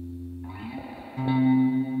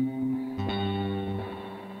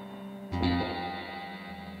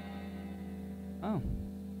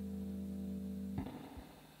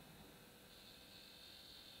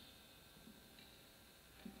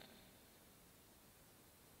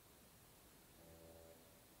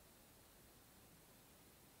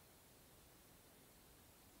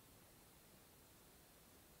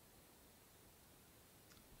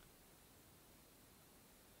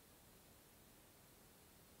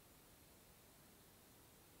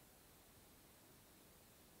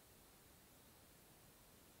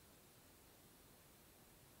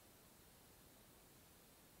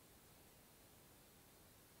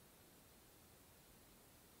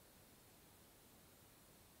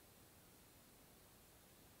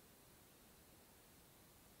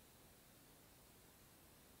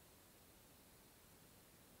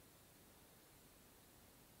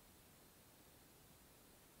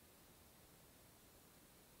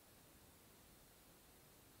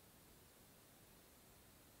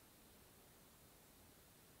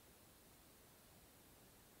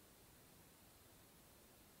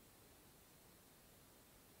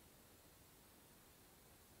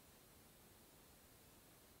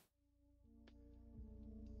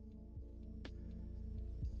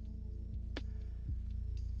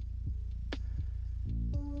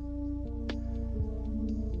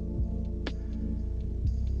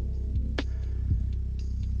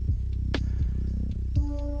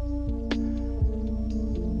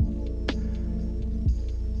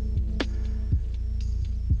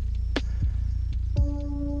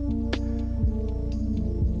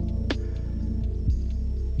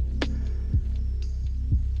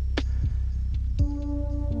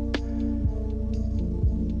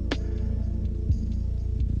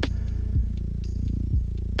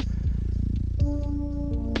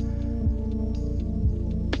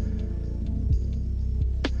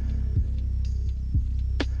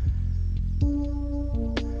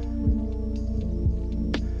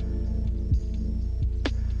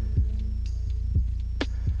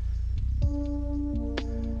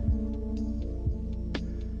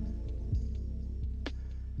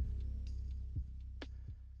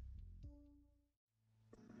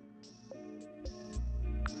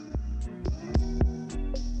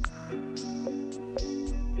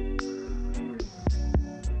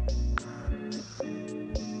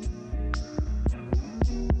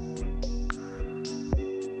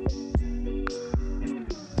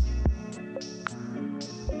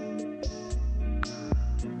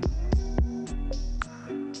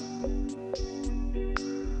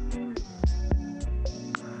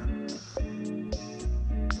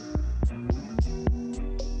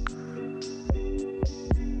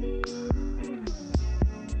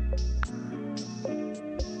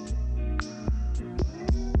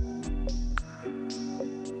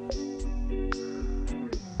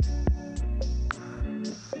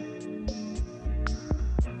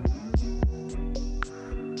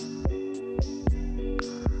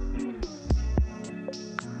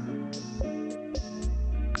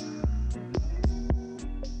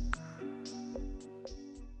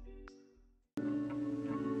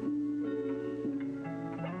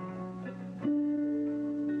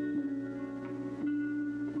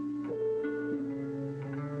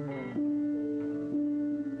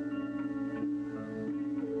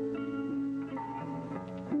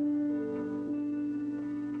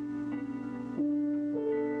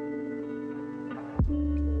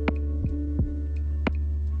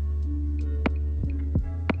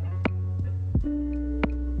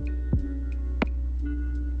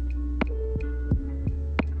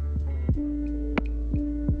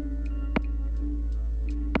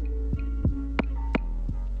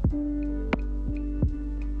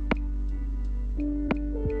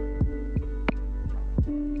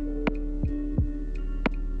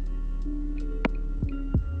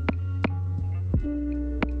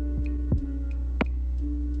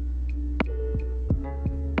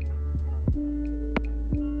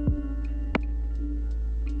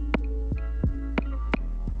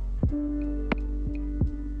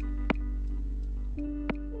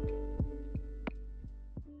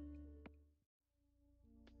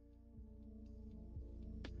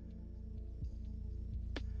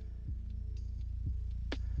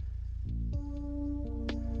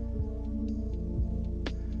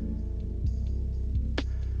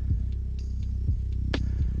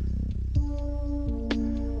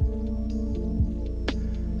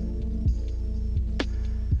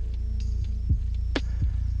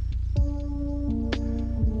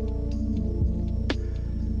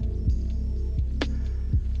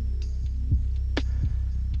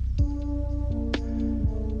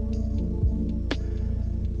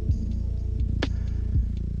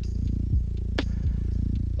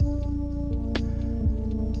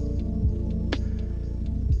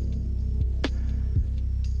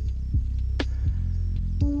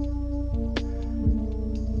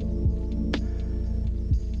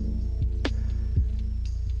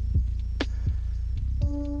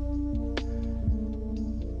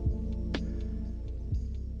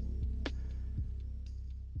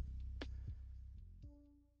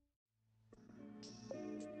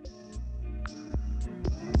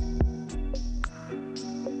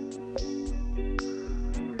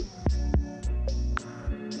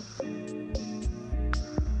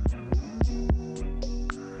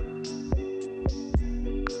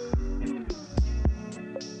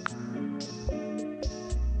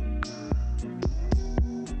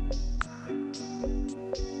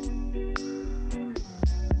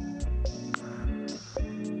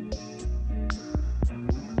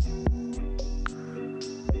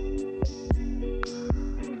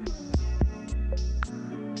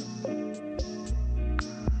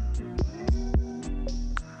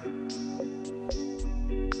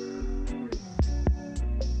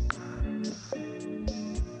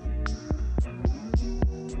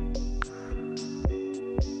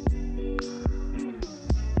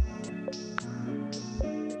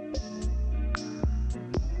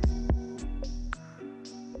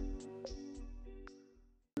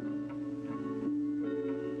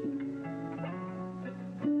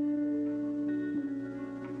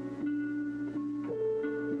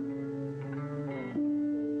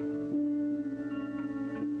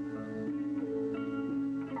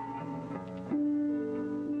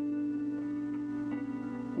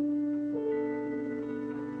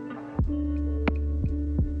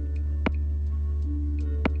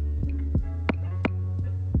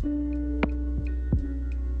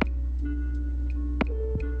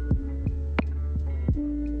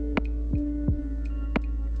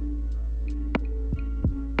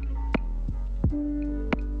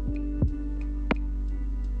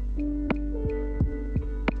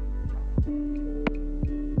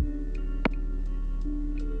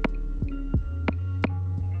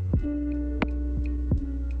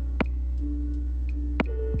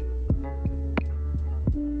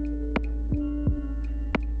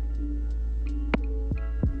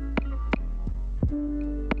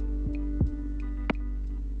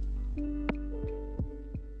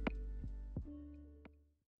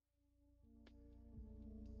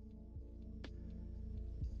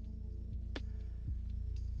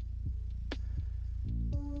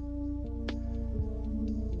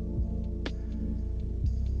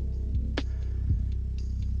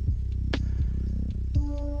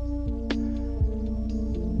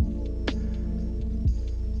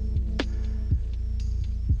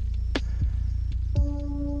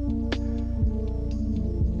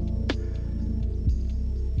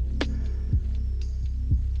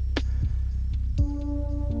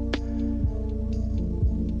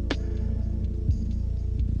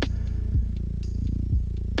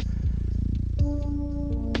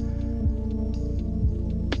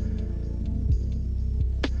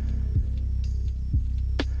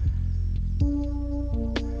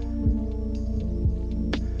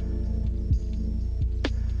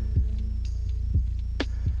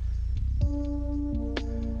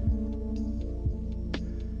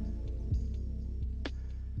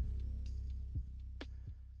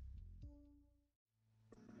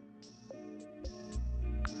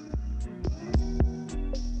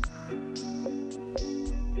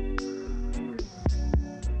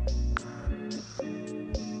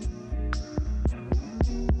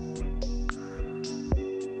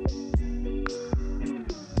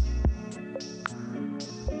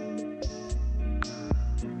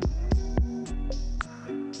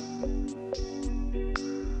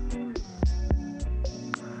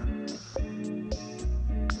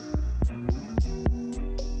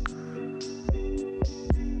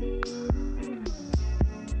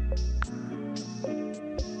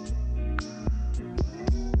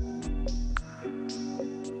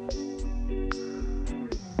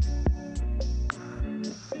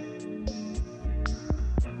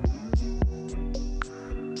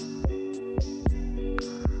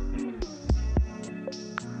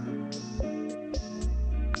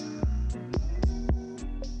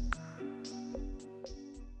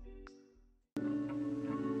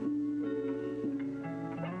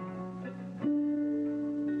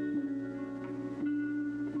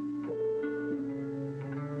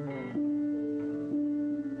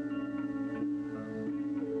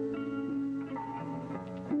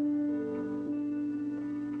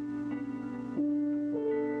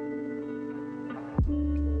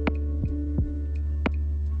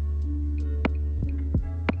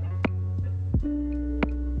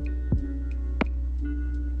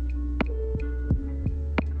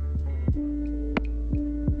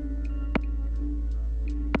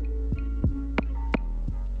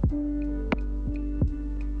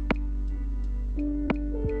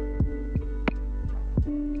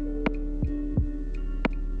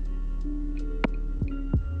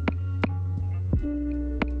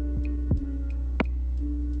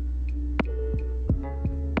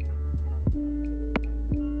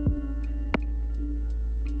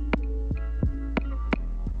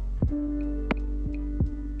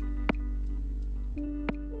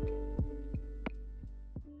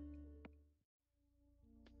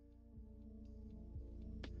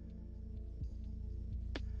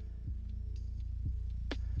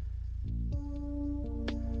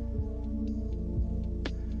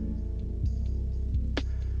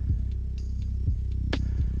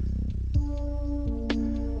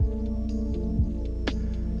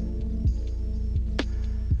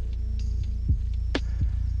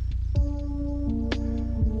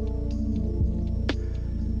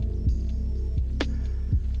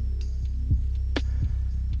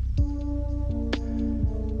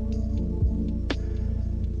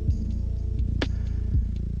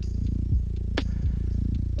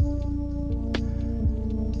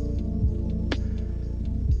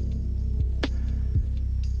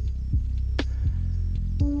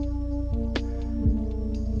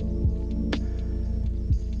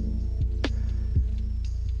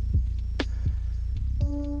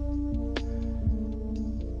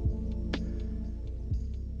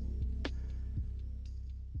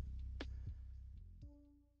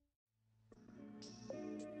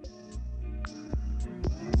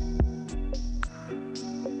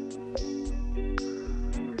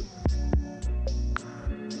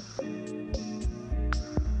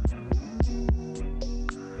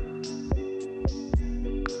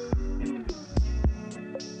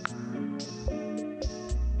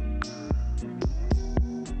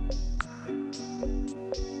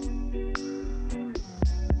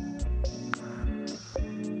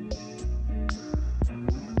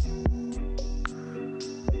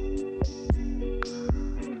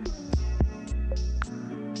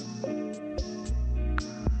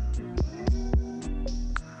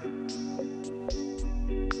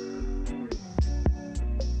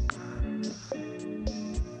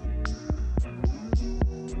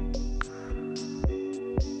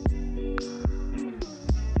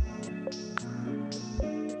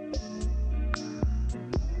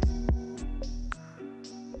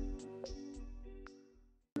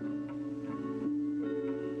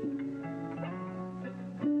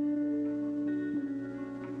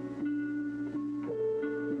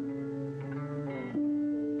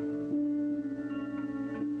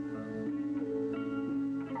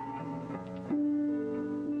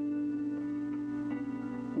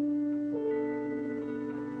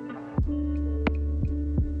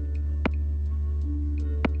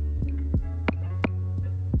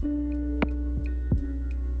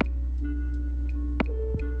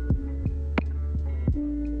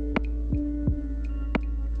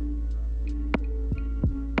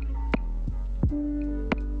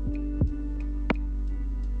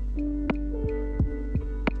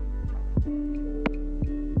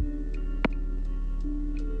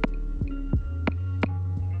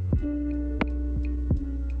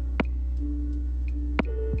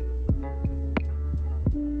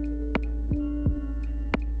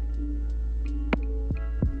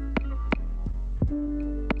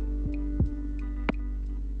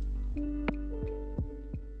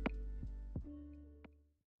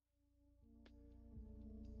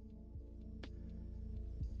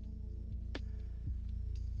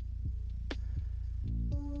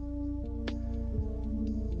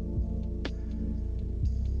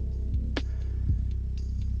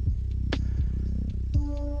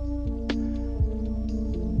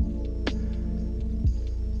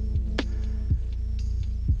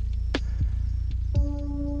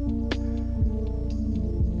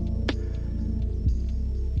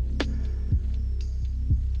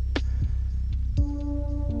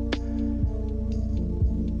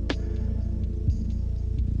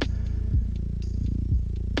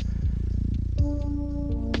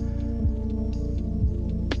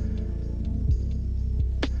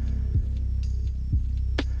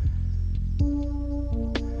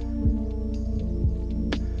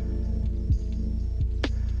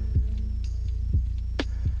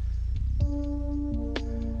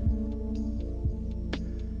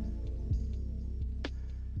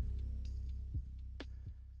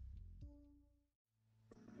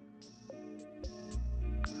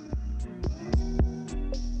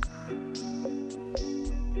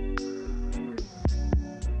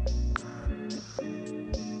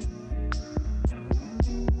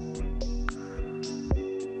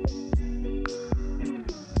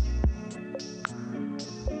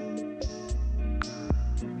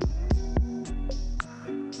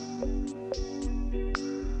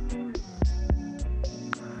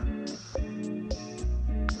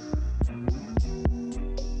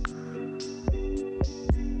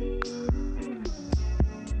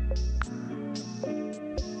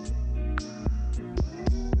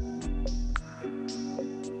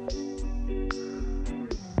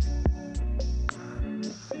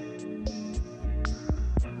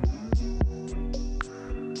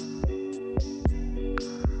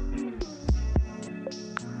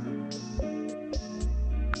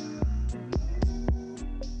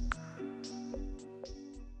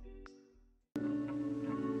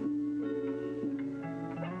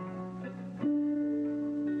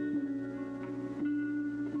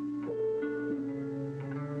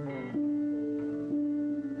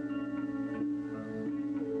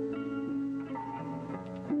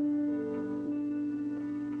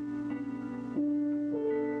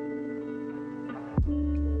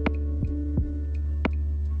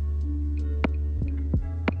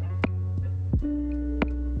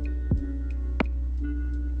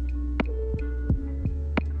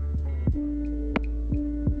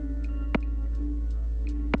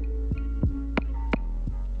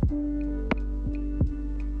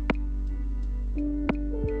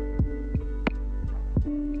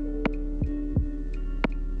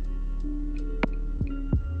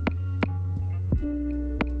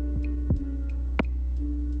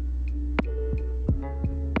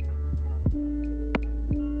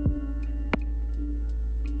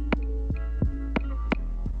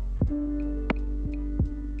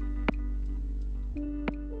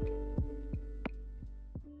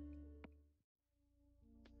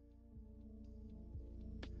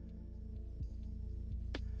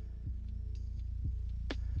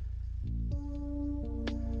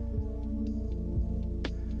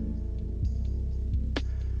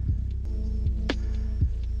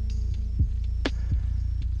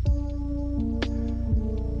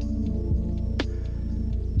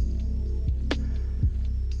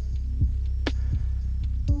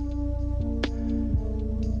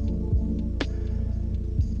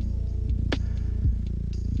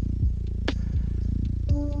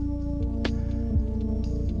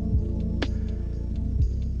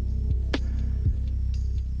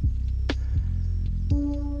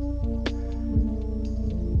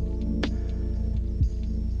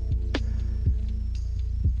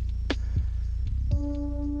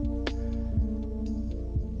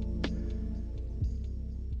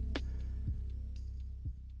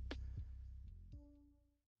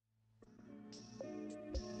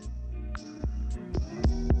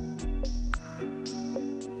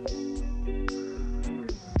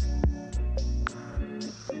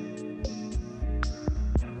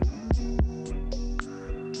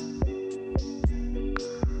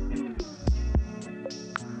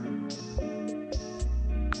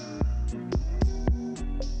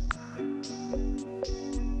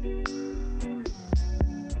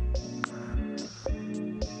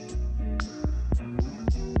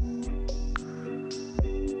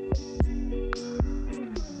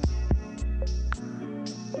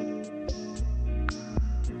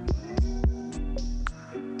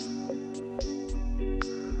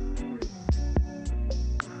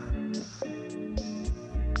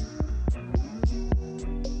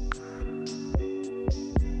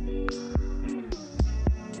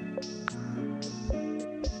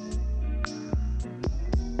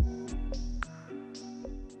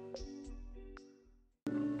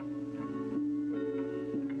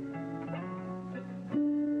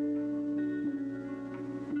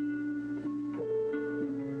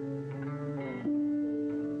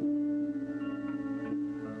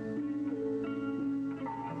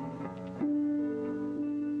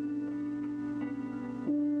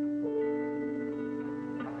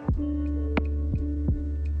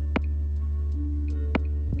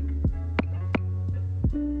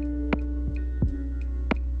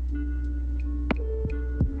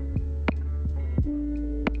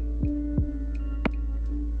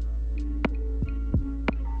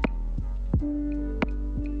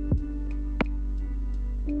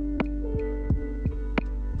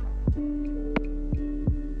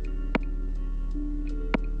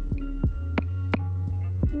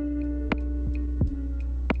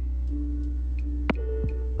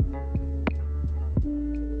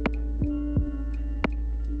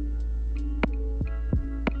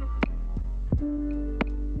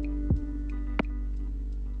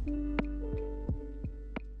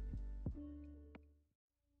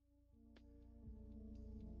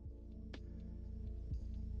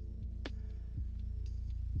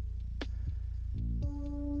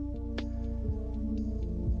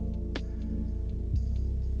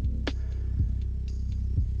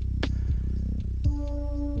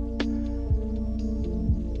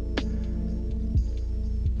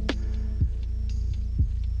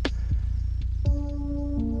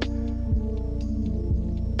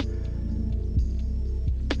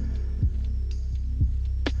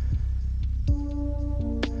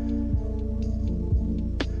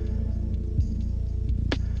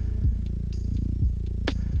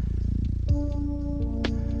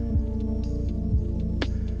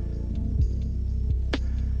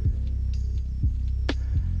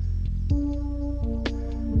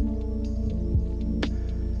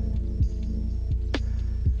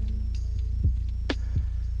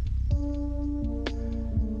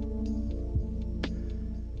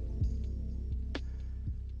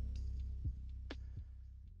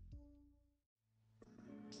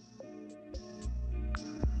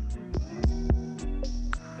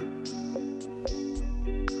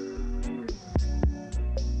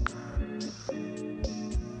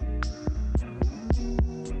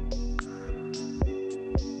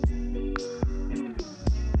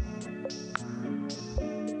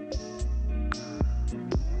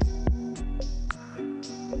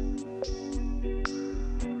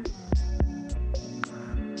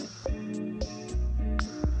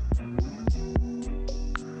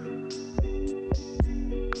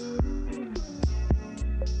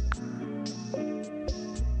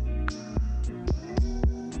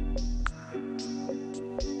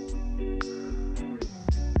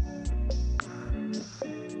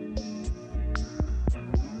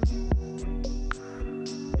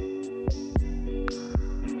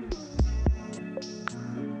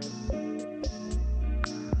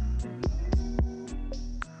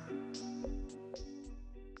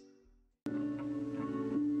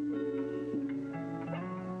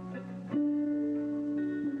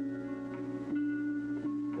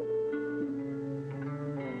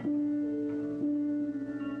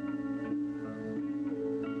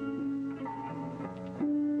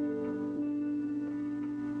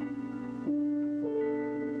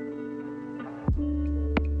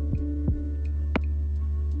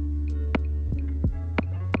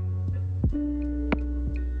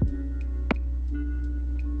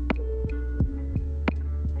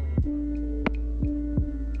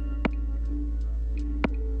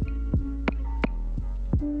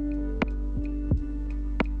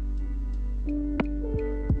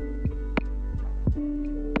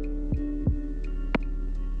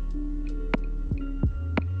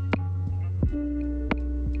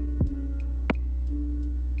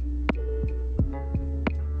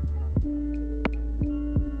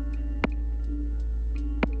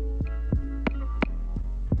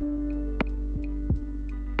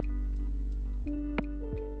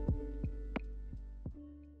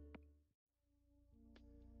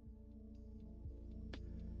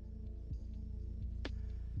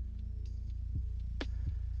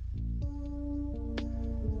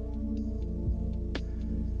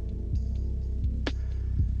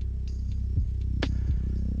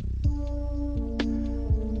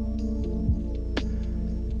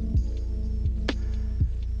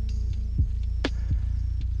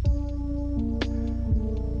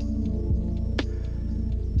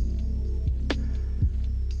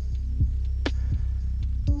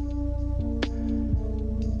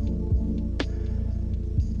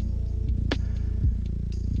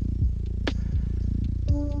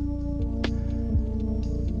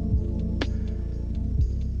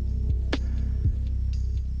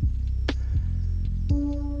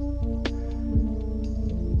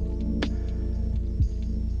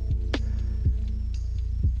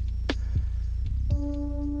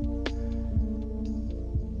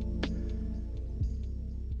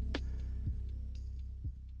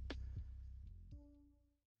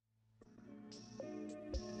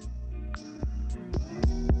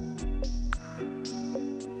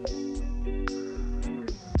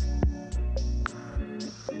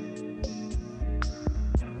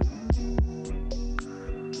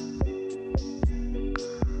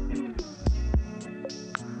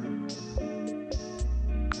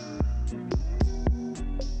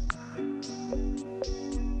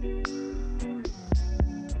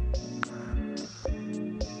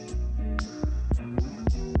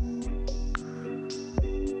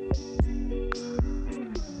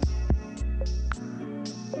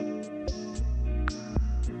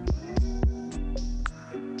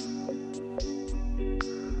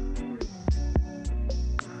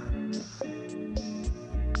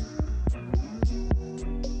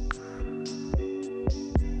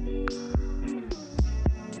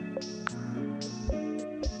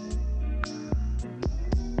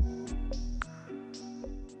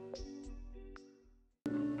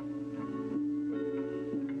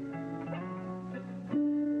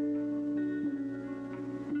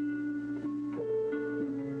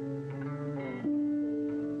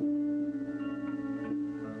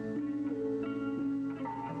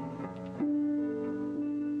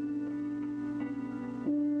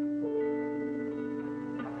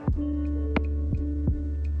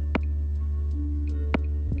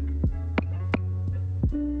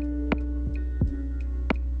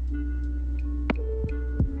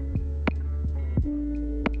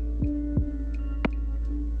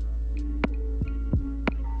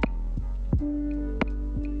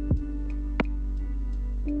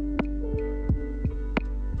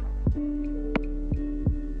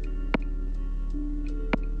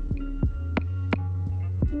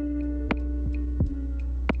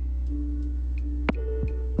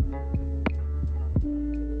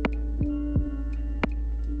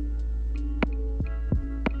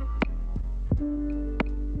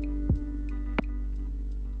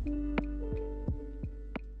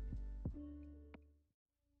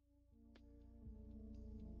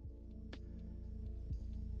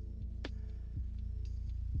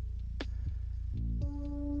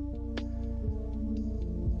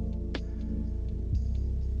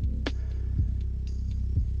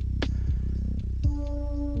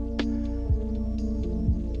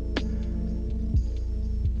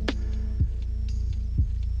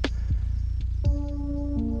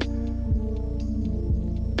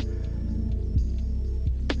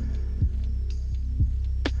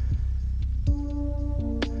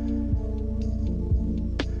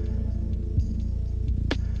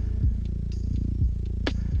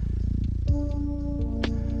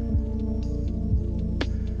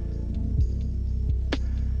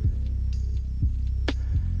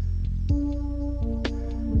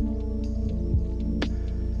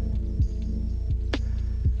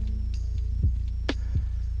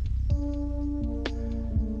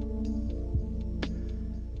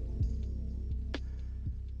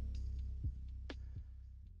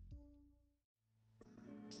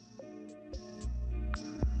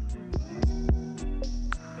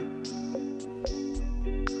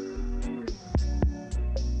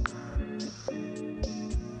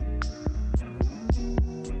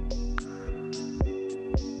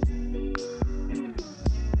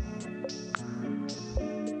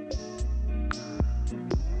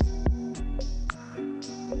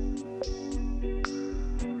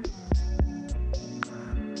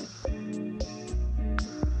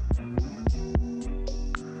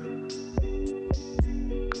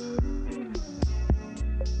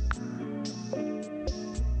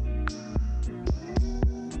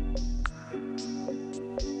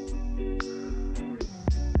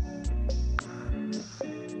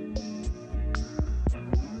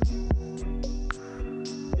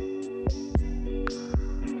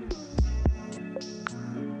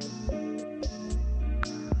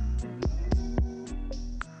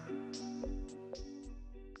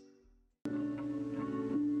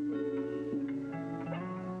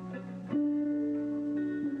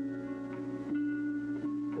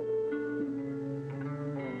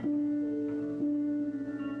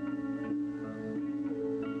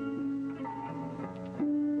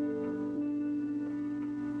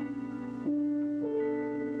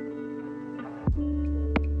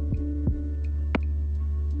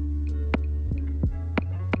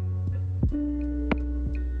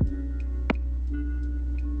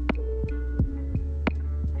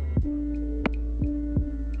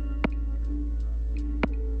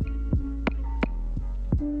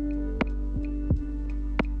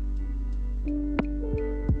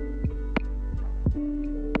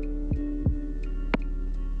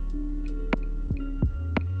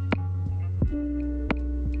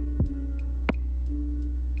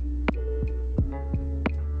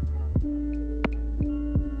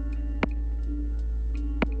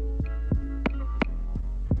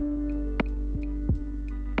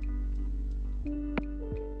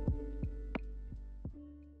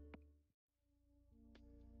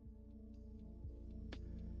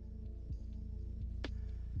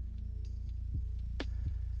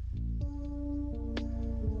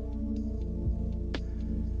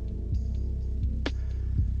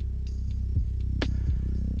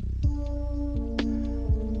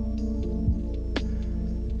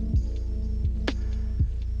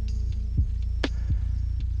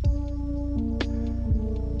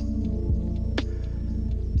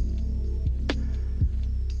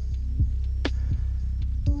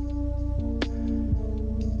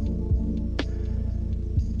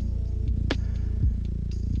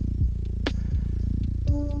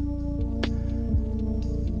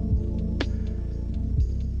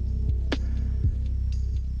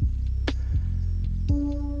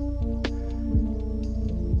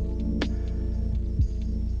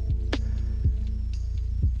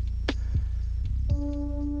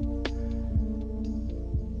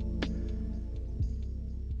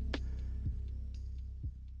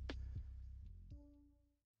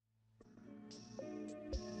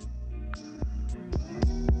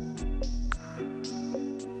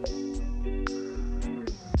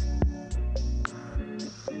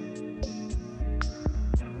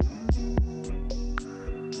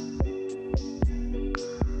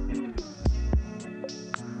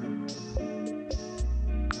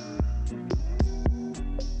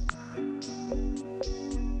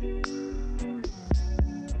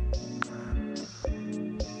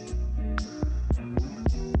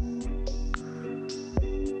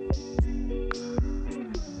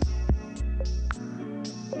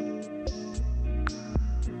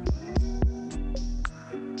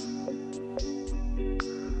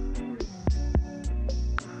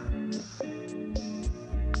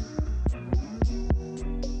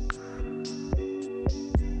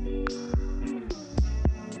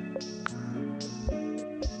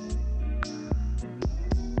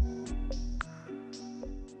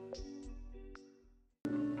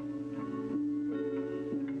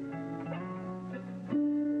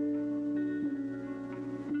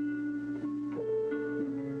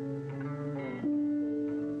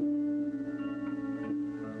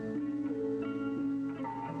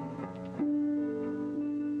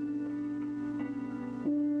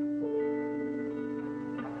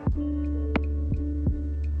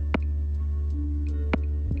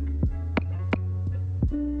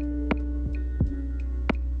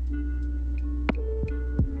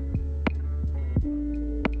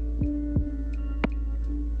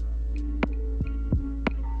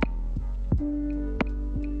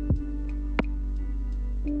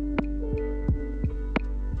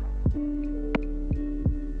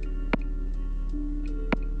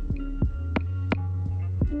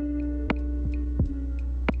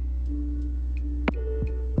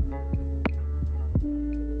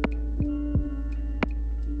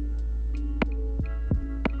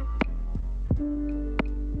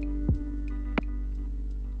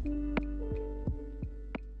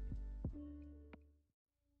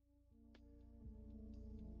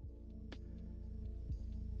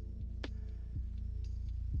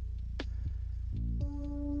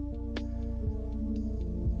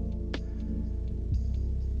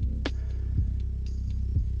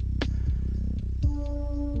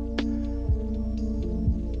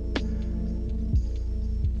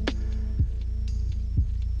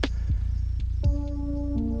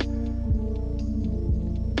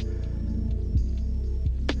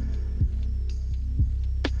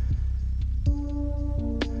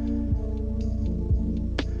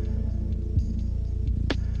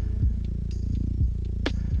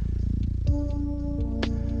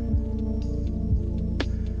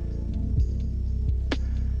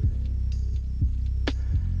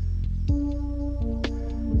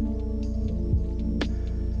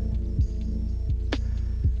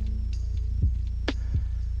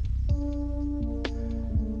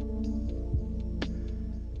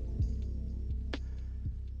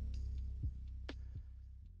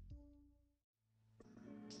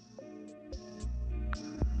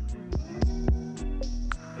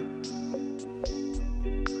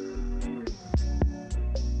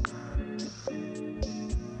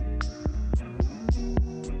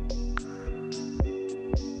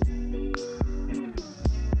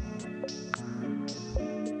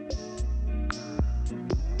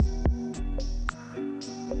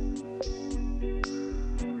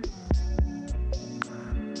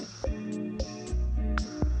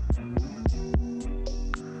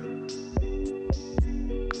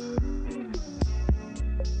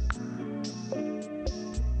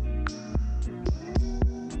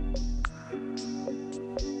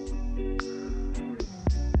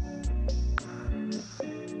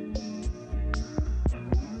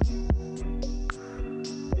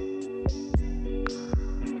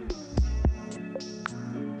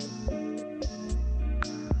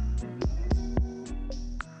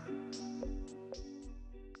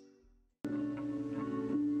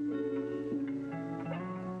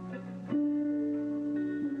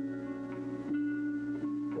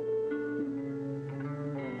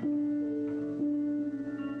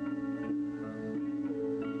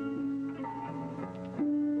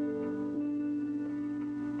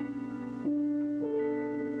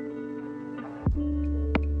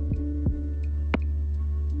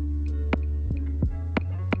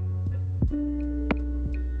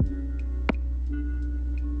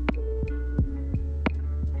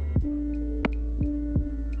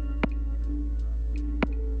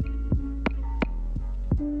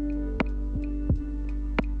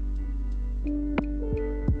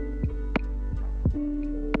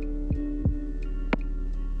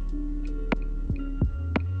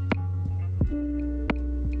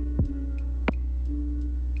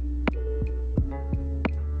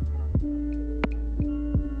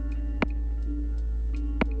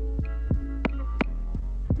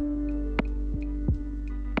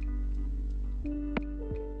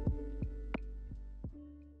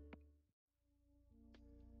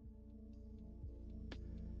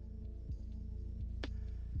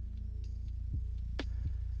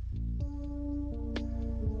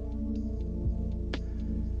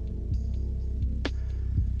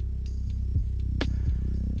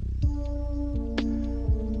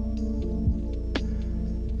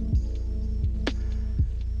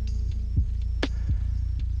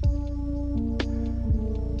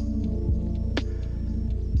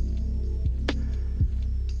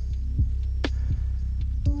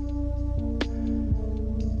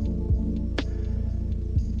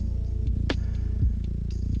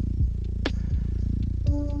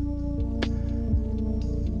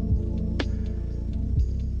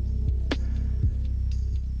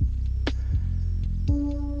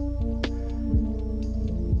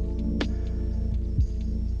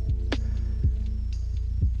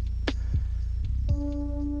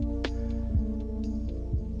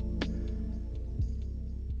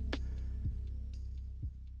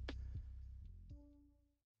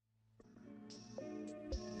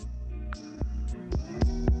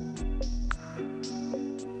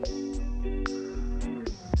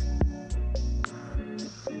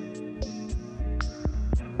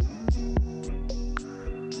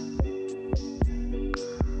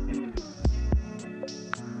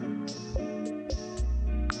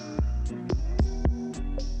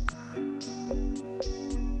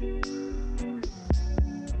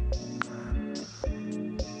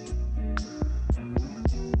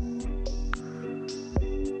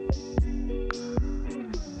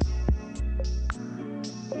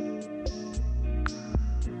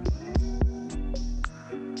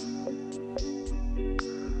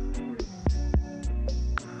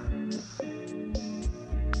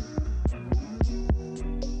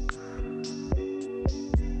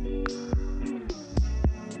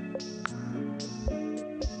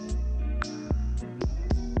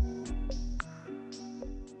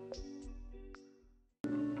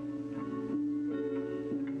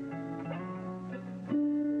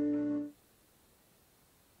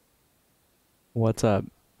 What's up?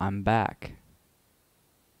 I'm back.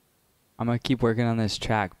 I'm gonna keep working on this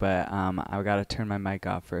track, but I gotta turn my mic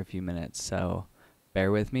off for a few minutes, so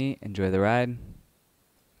bear with me. Enjoy the ride.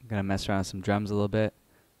 I'm gonna mess around with some drums a little bit.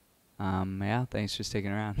 Yeah, thanks for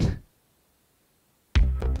sticking around.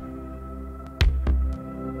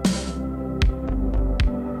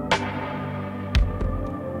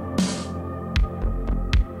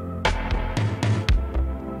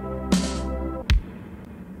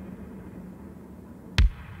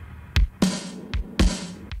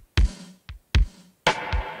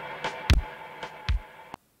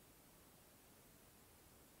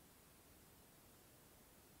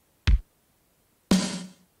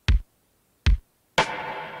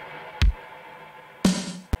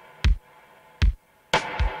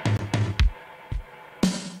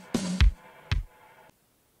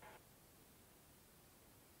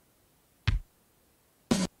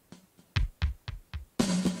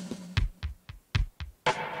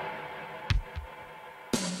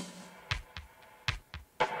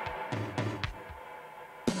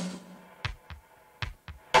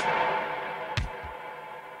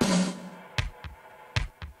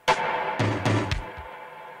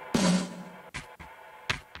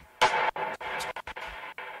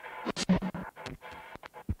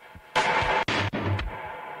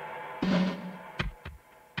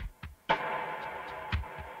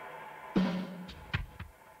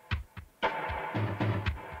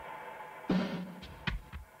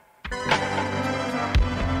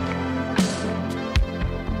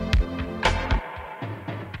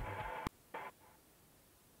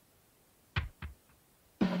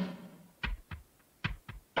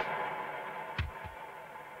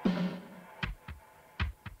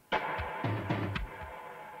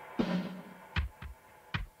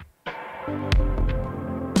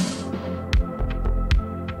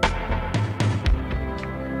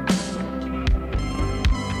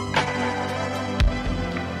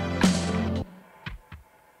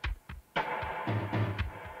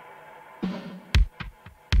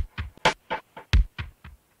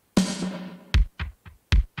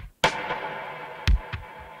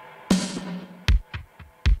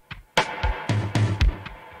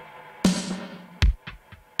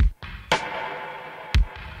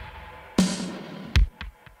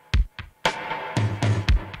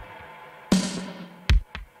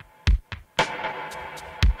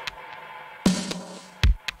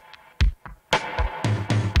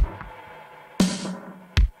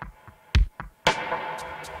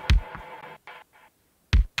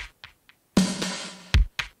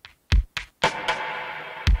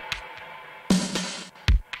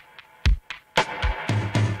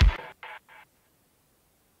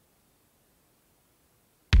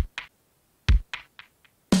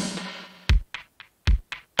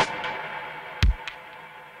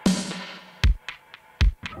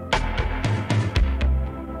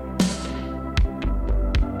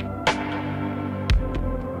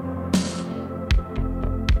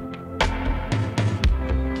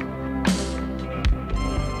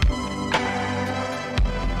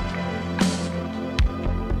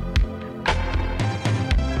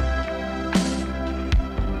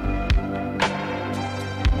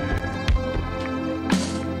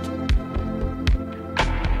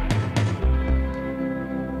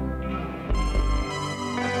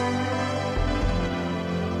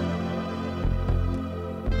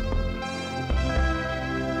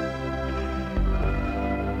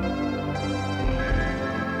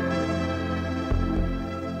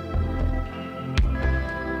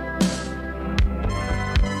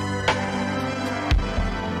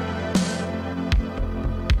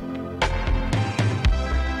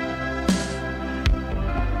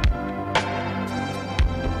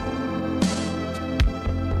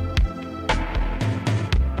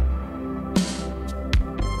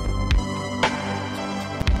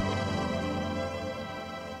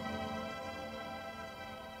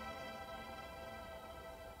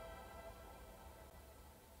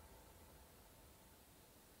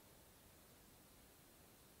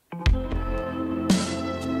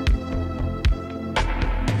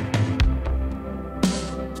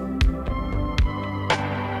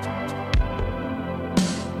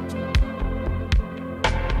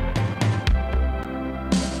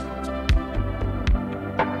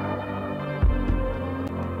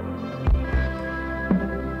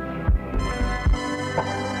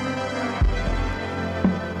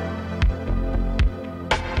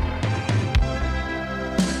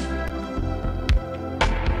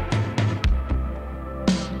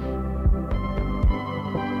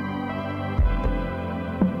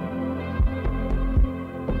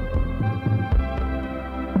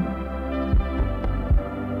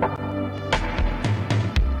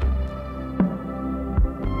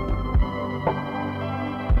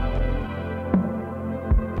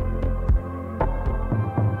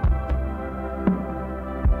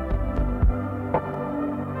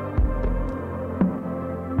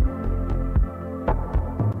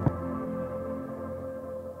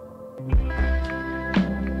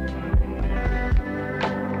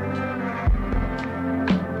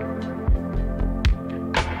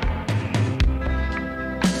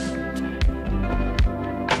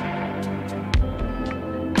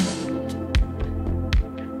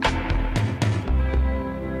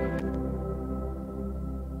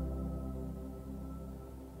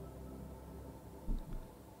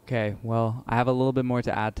 Okay, well, I have a little bit more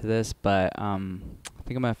to add to this, but I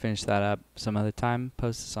think I'm gonna finish that up some other time.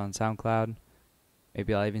 Post this on SoundCloud.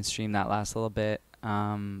 Maybe I'll even stream that last little bit.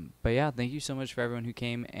 But yeah, thank you so much for everyone who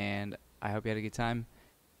came, and I hope you had a good time.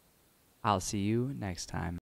 I'll see you next time.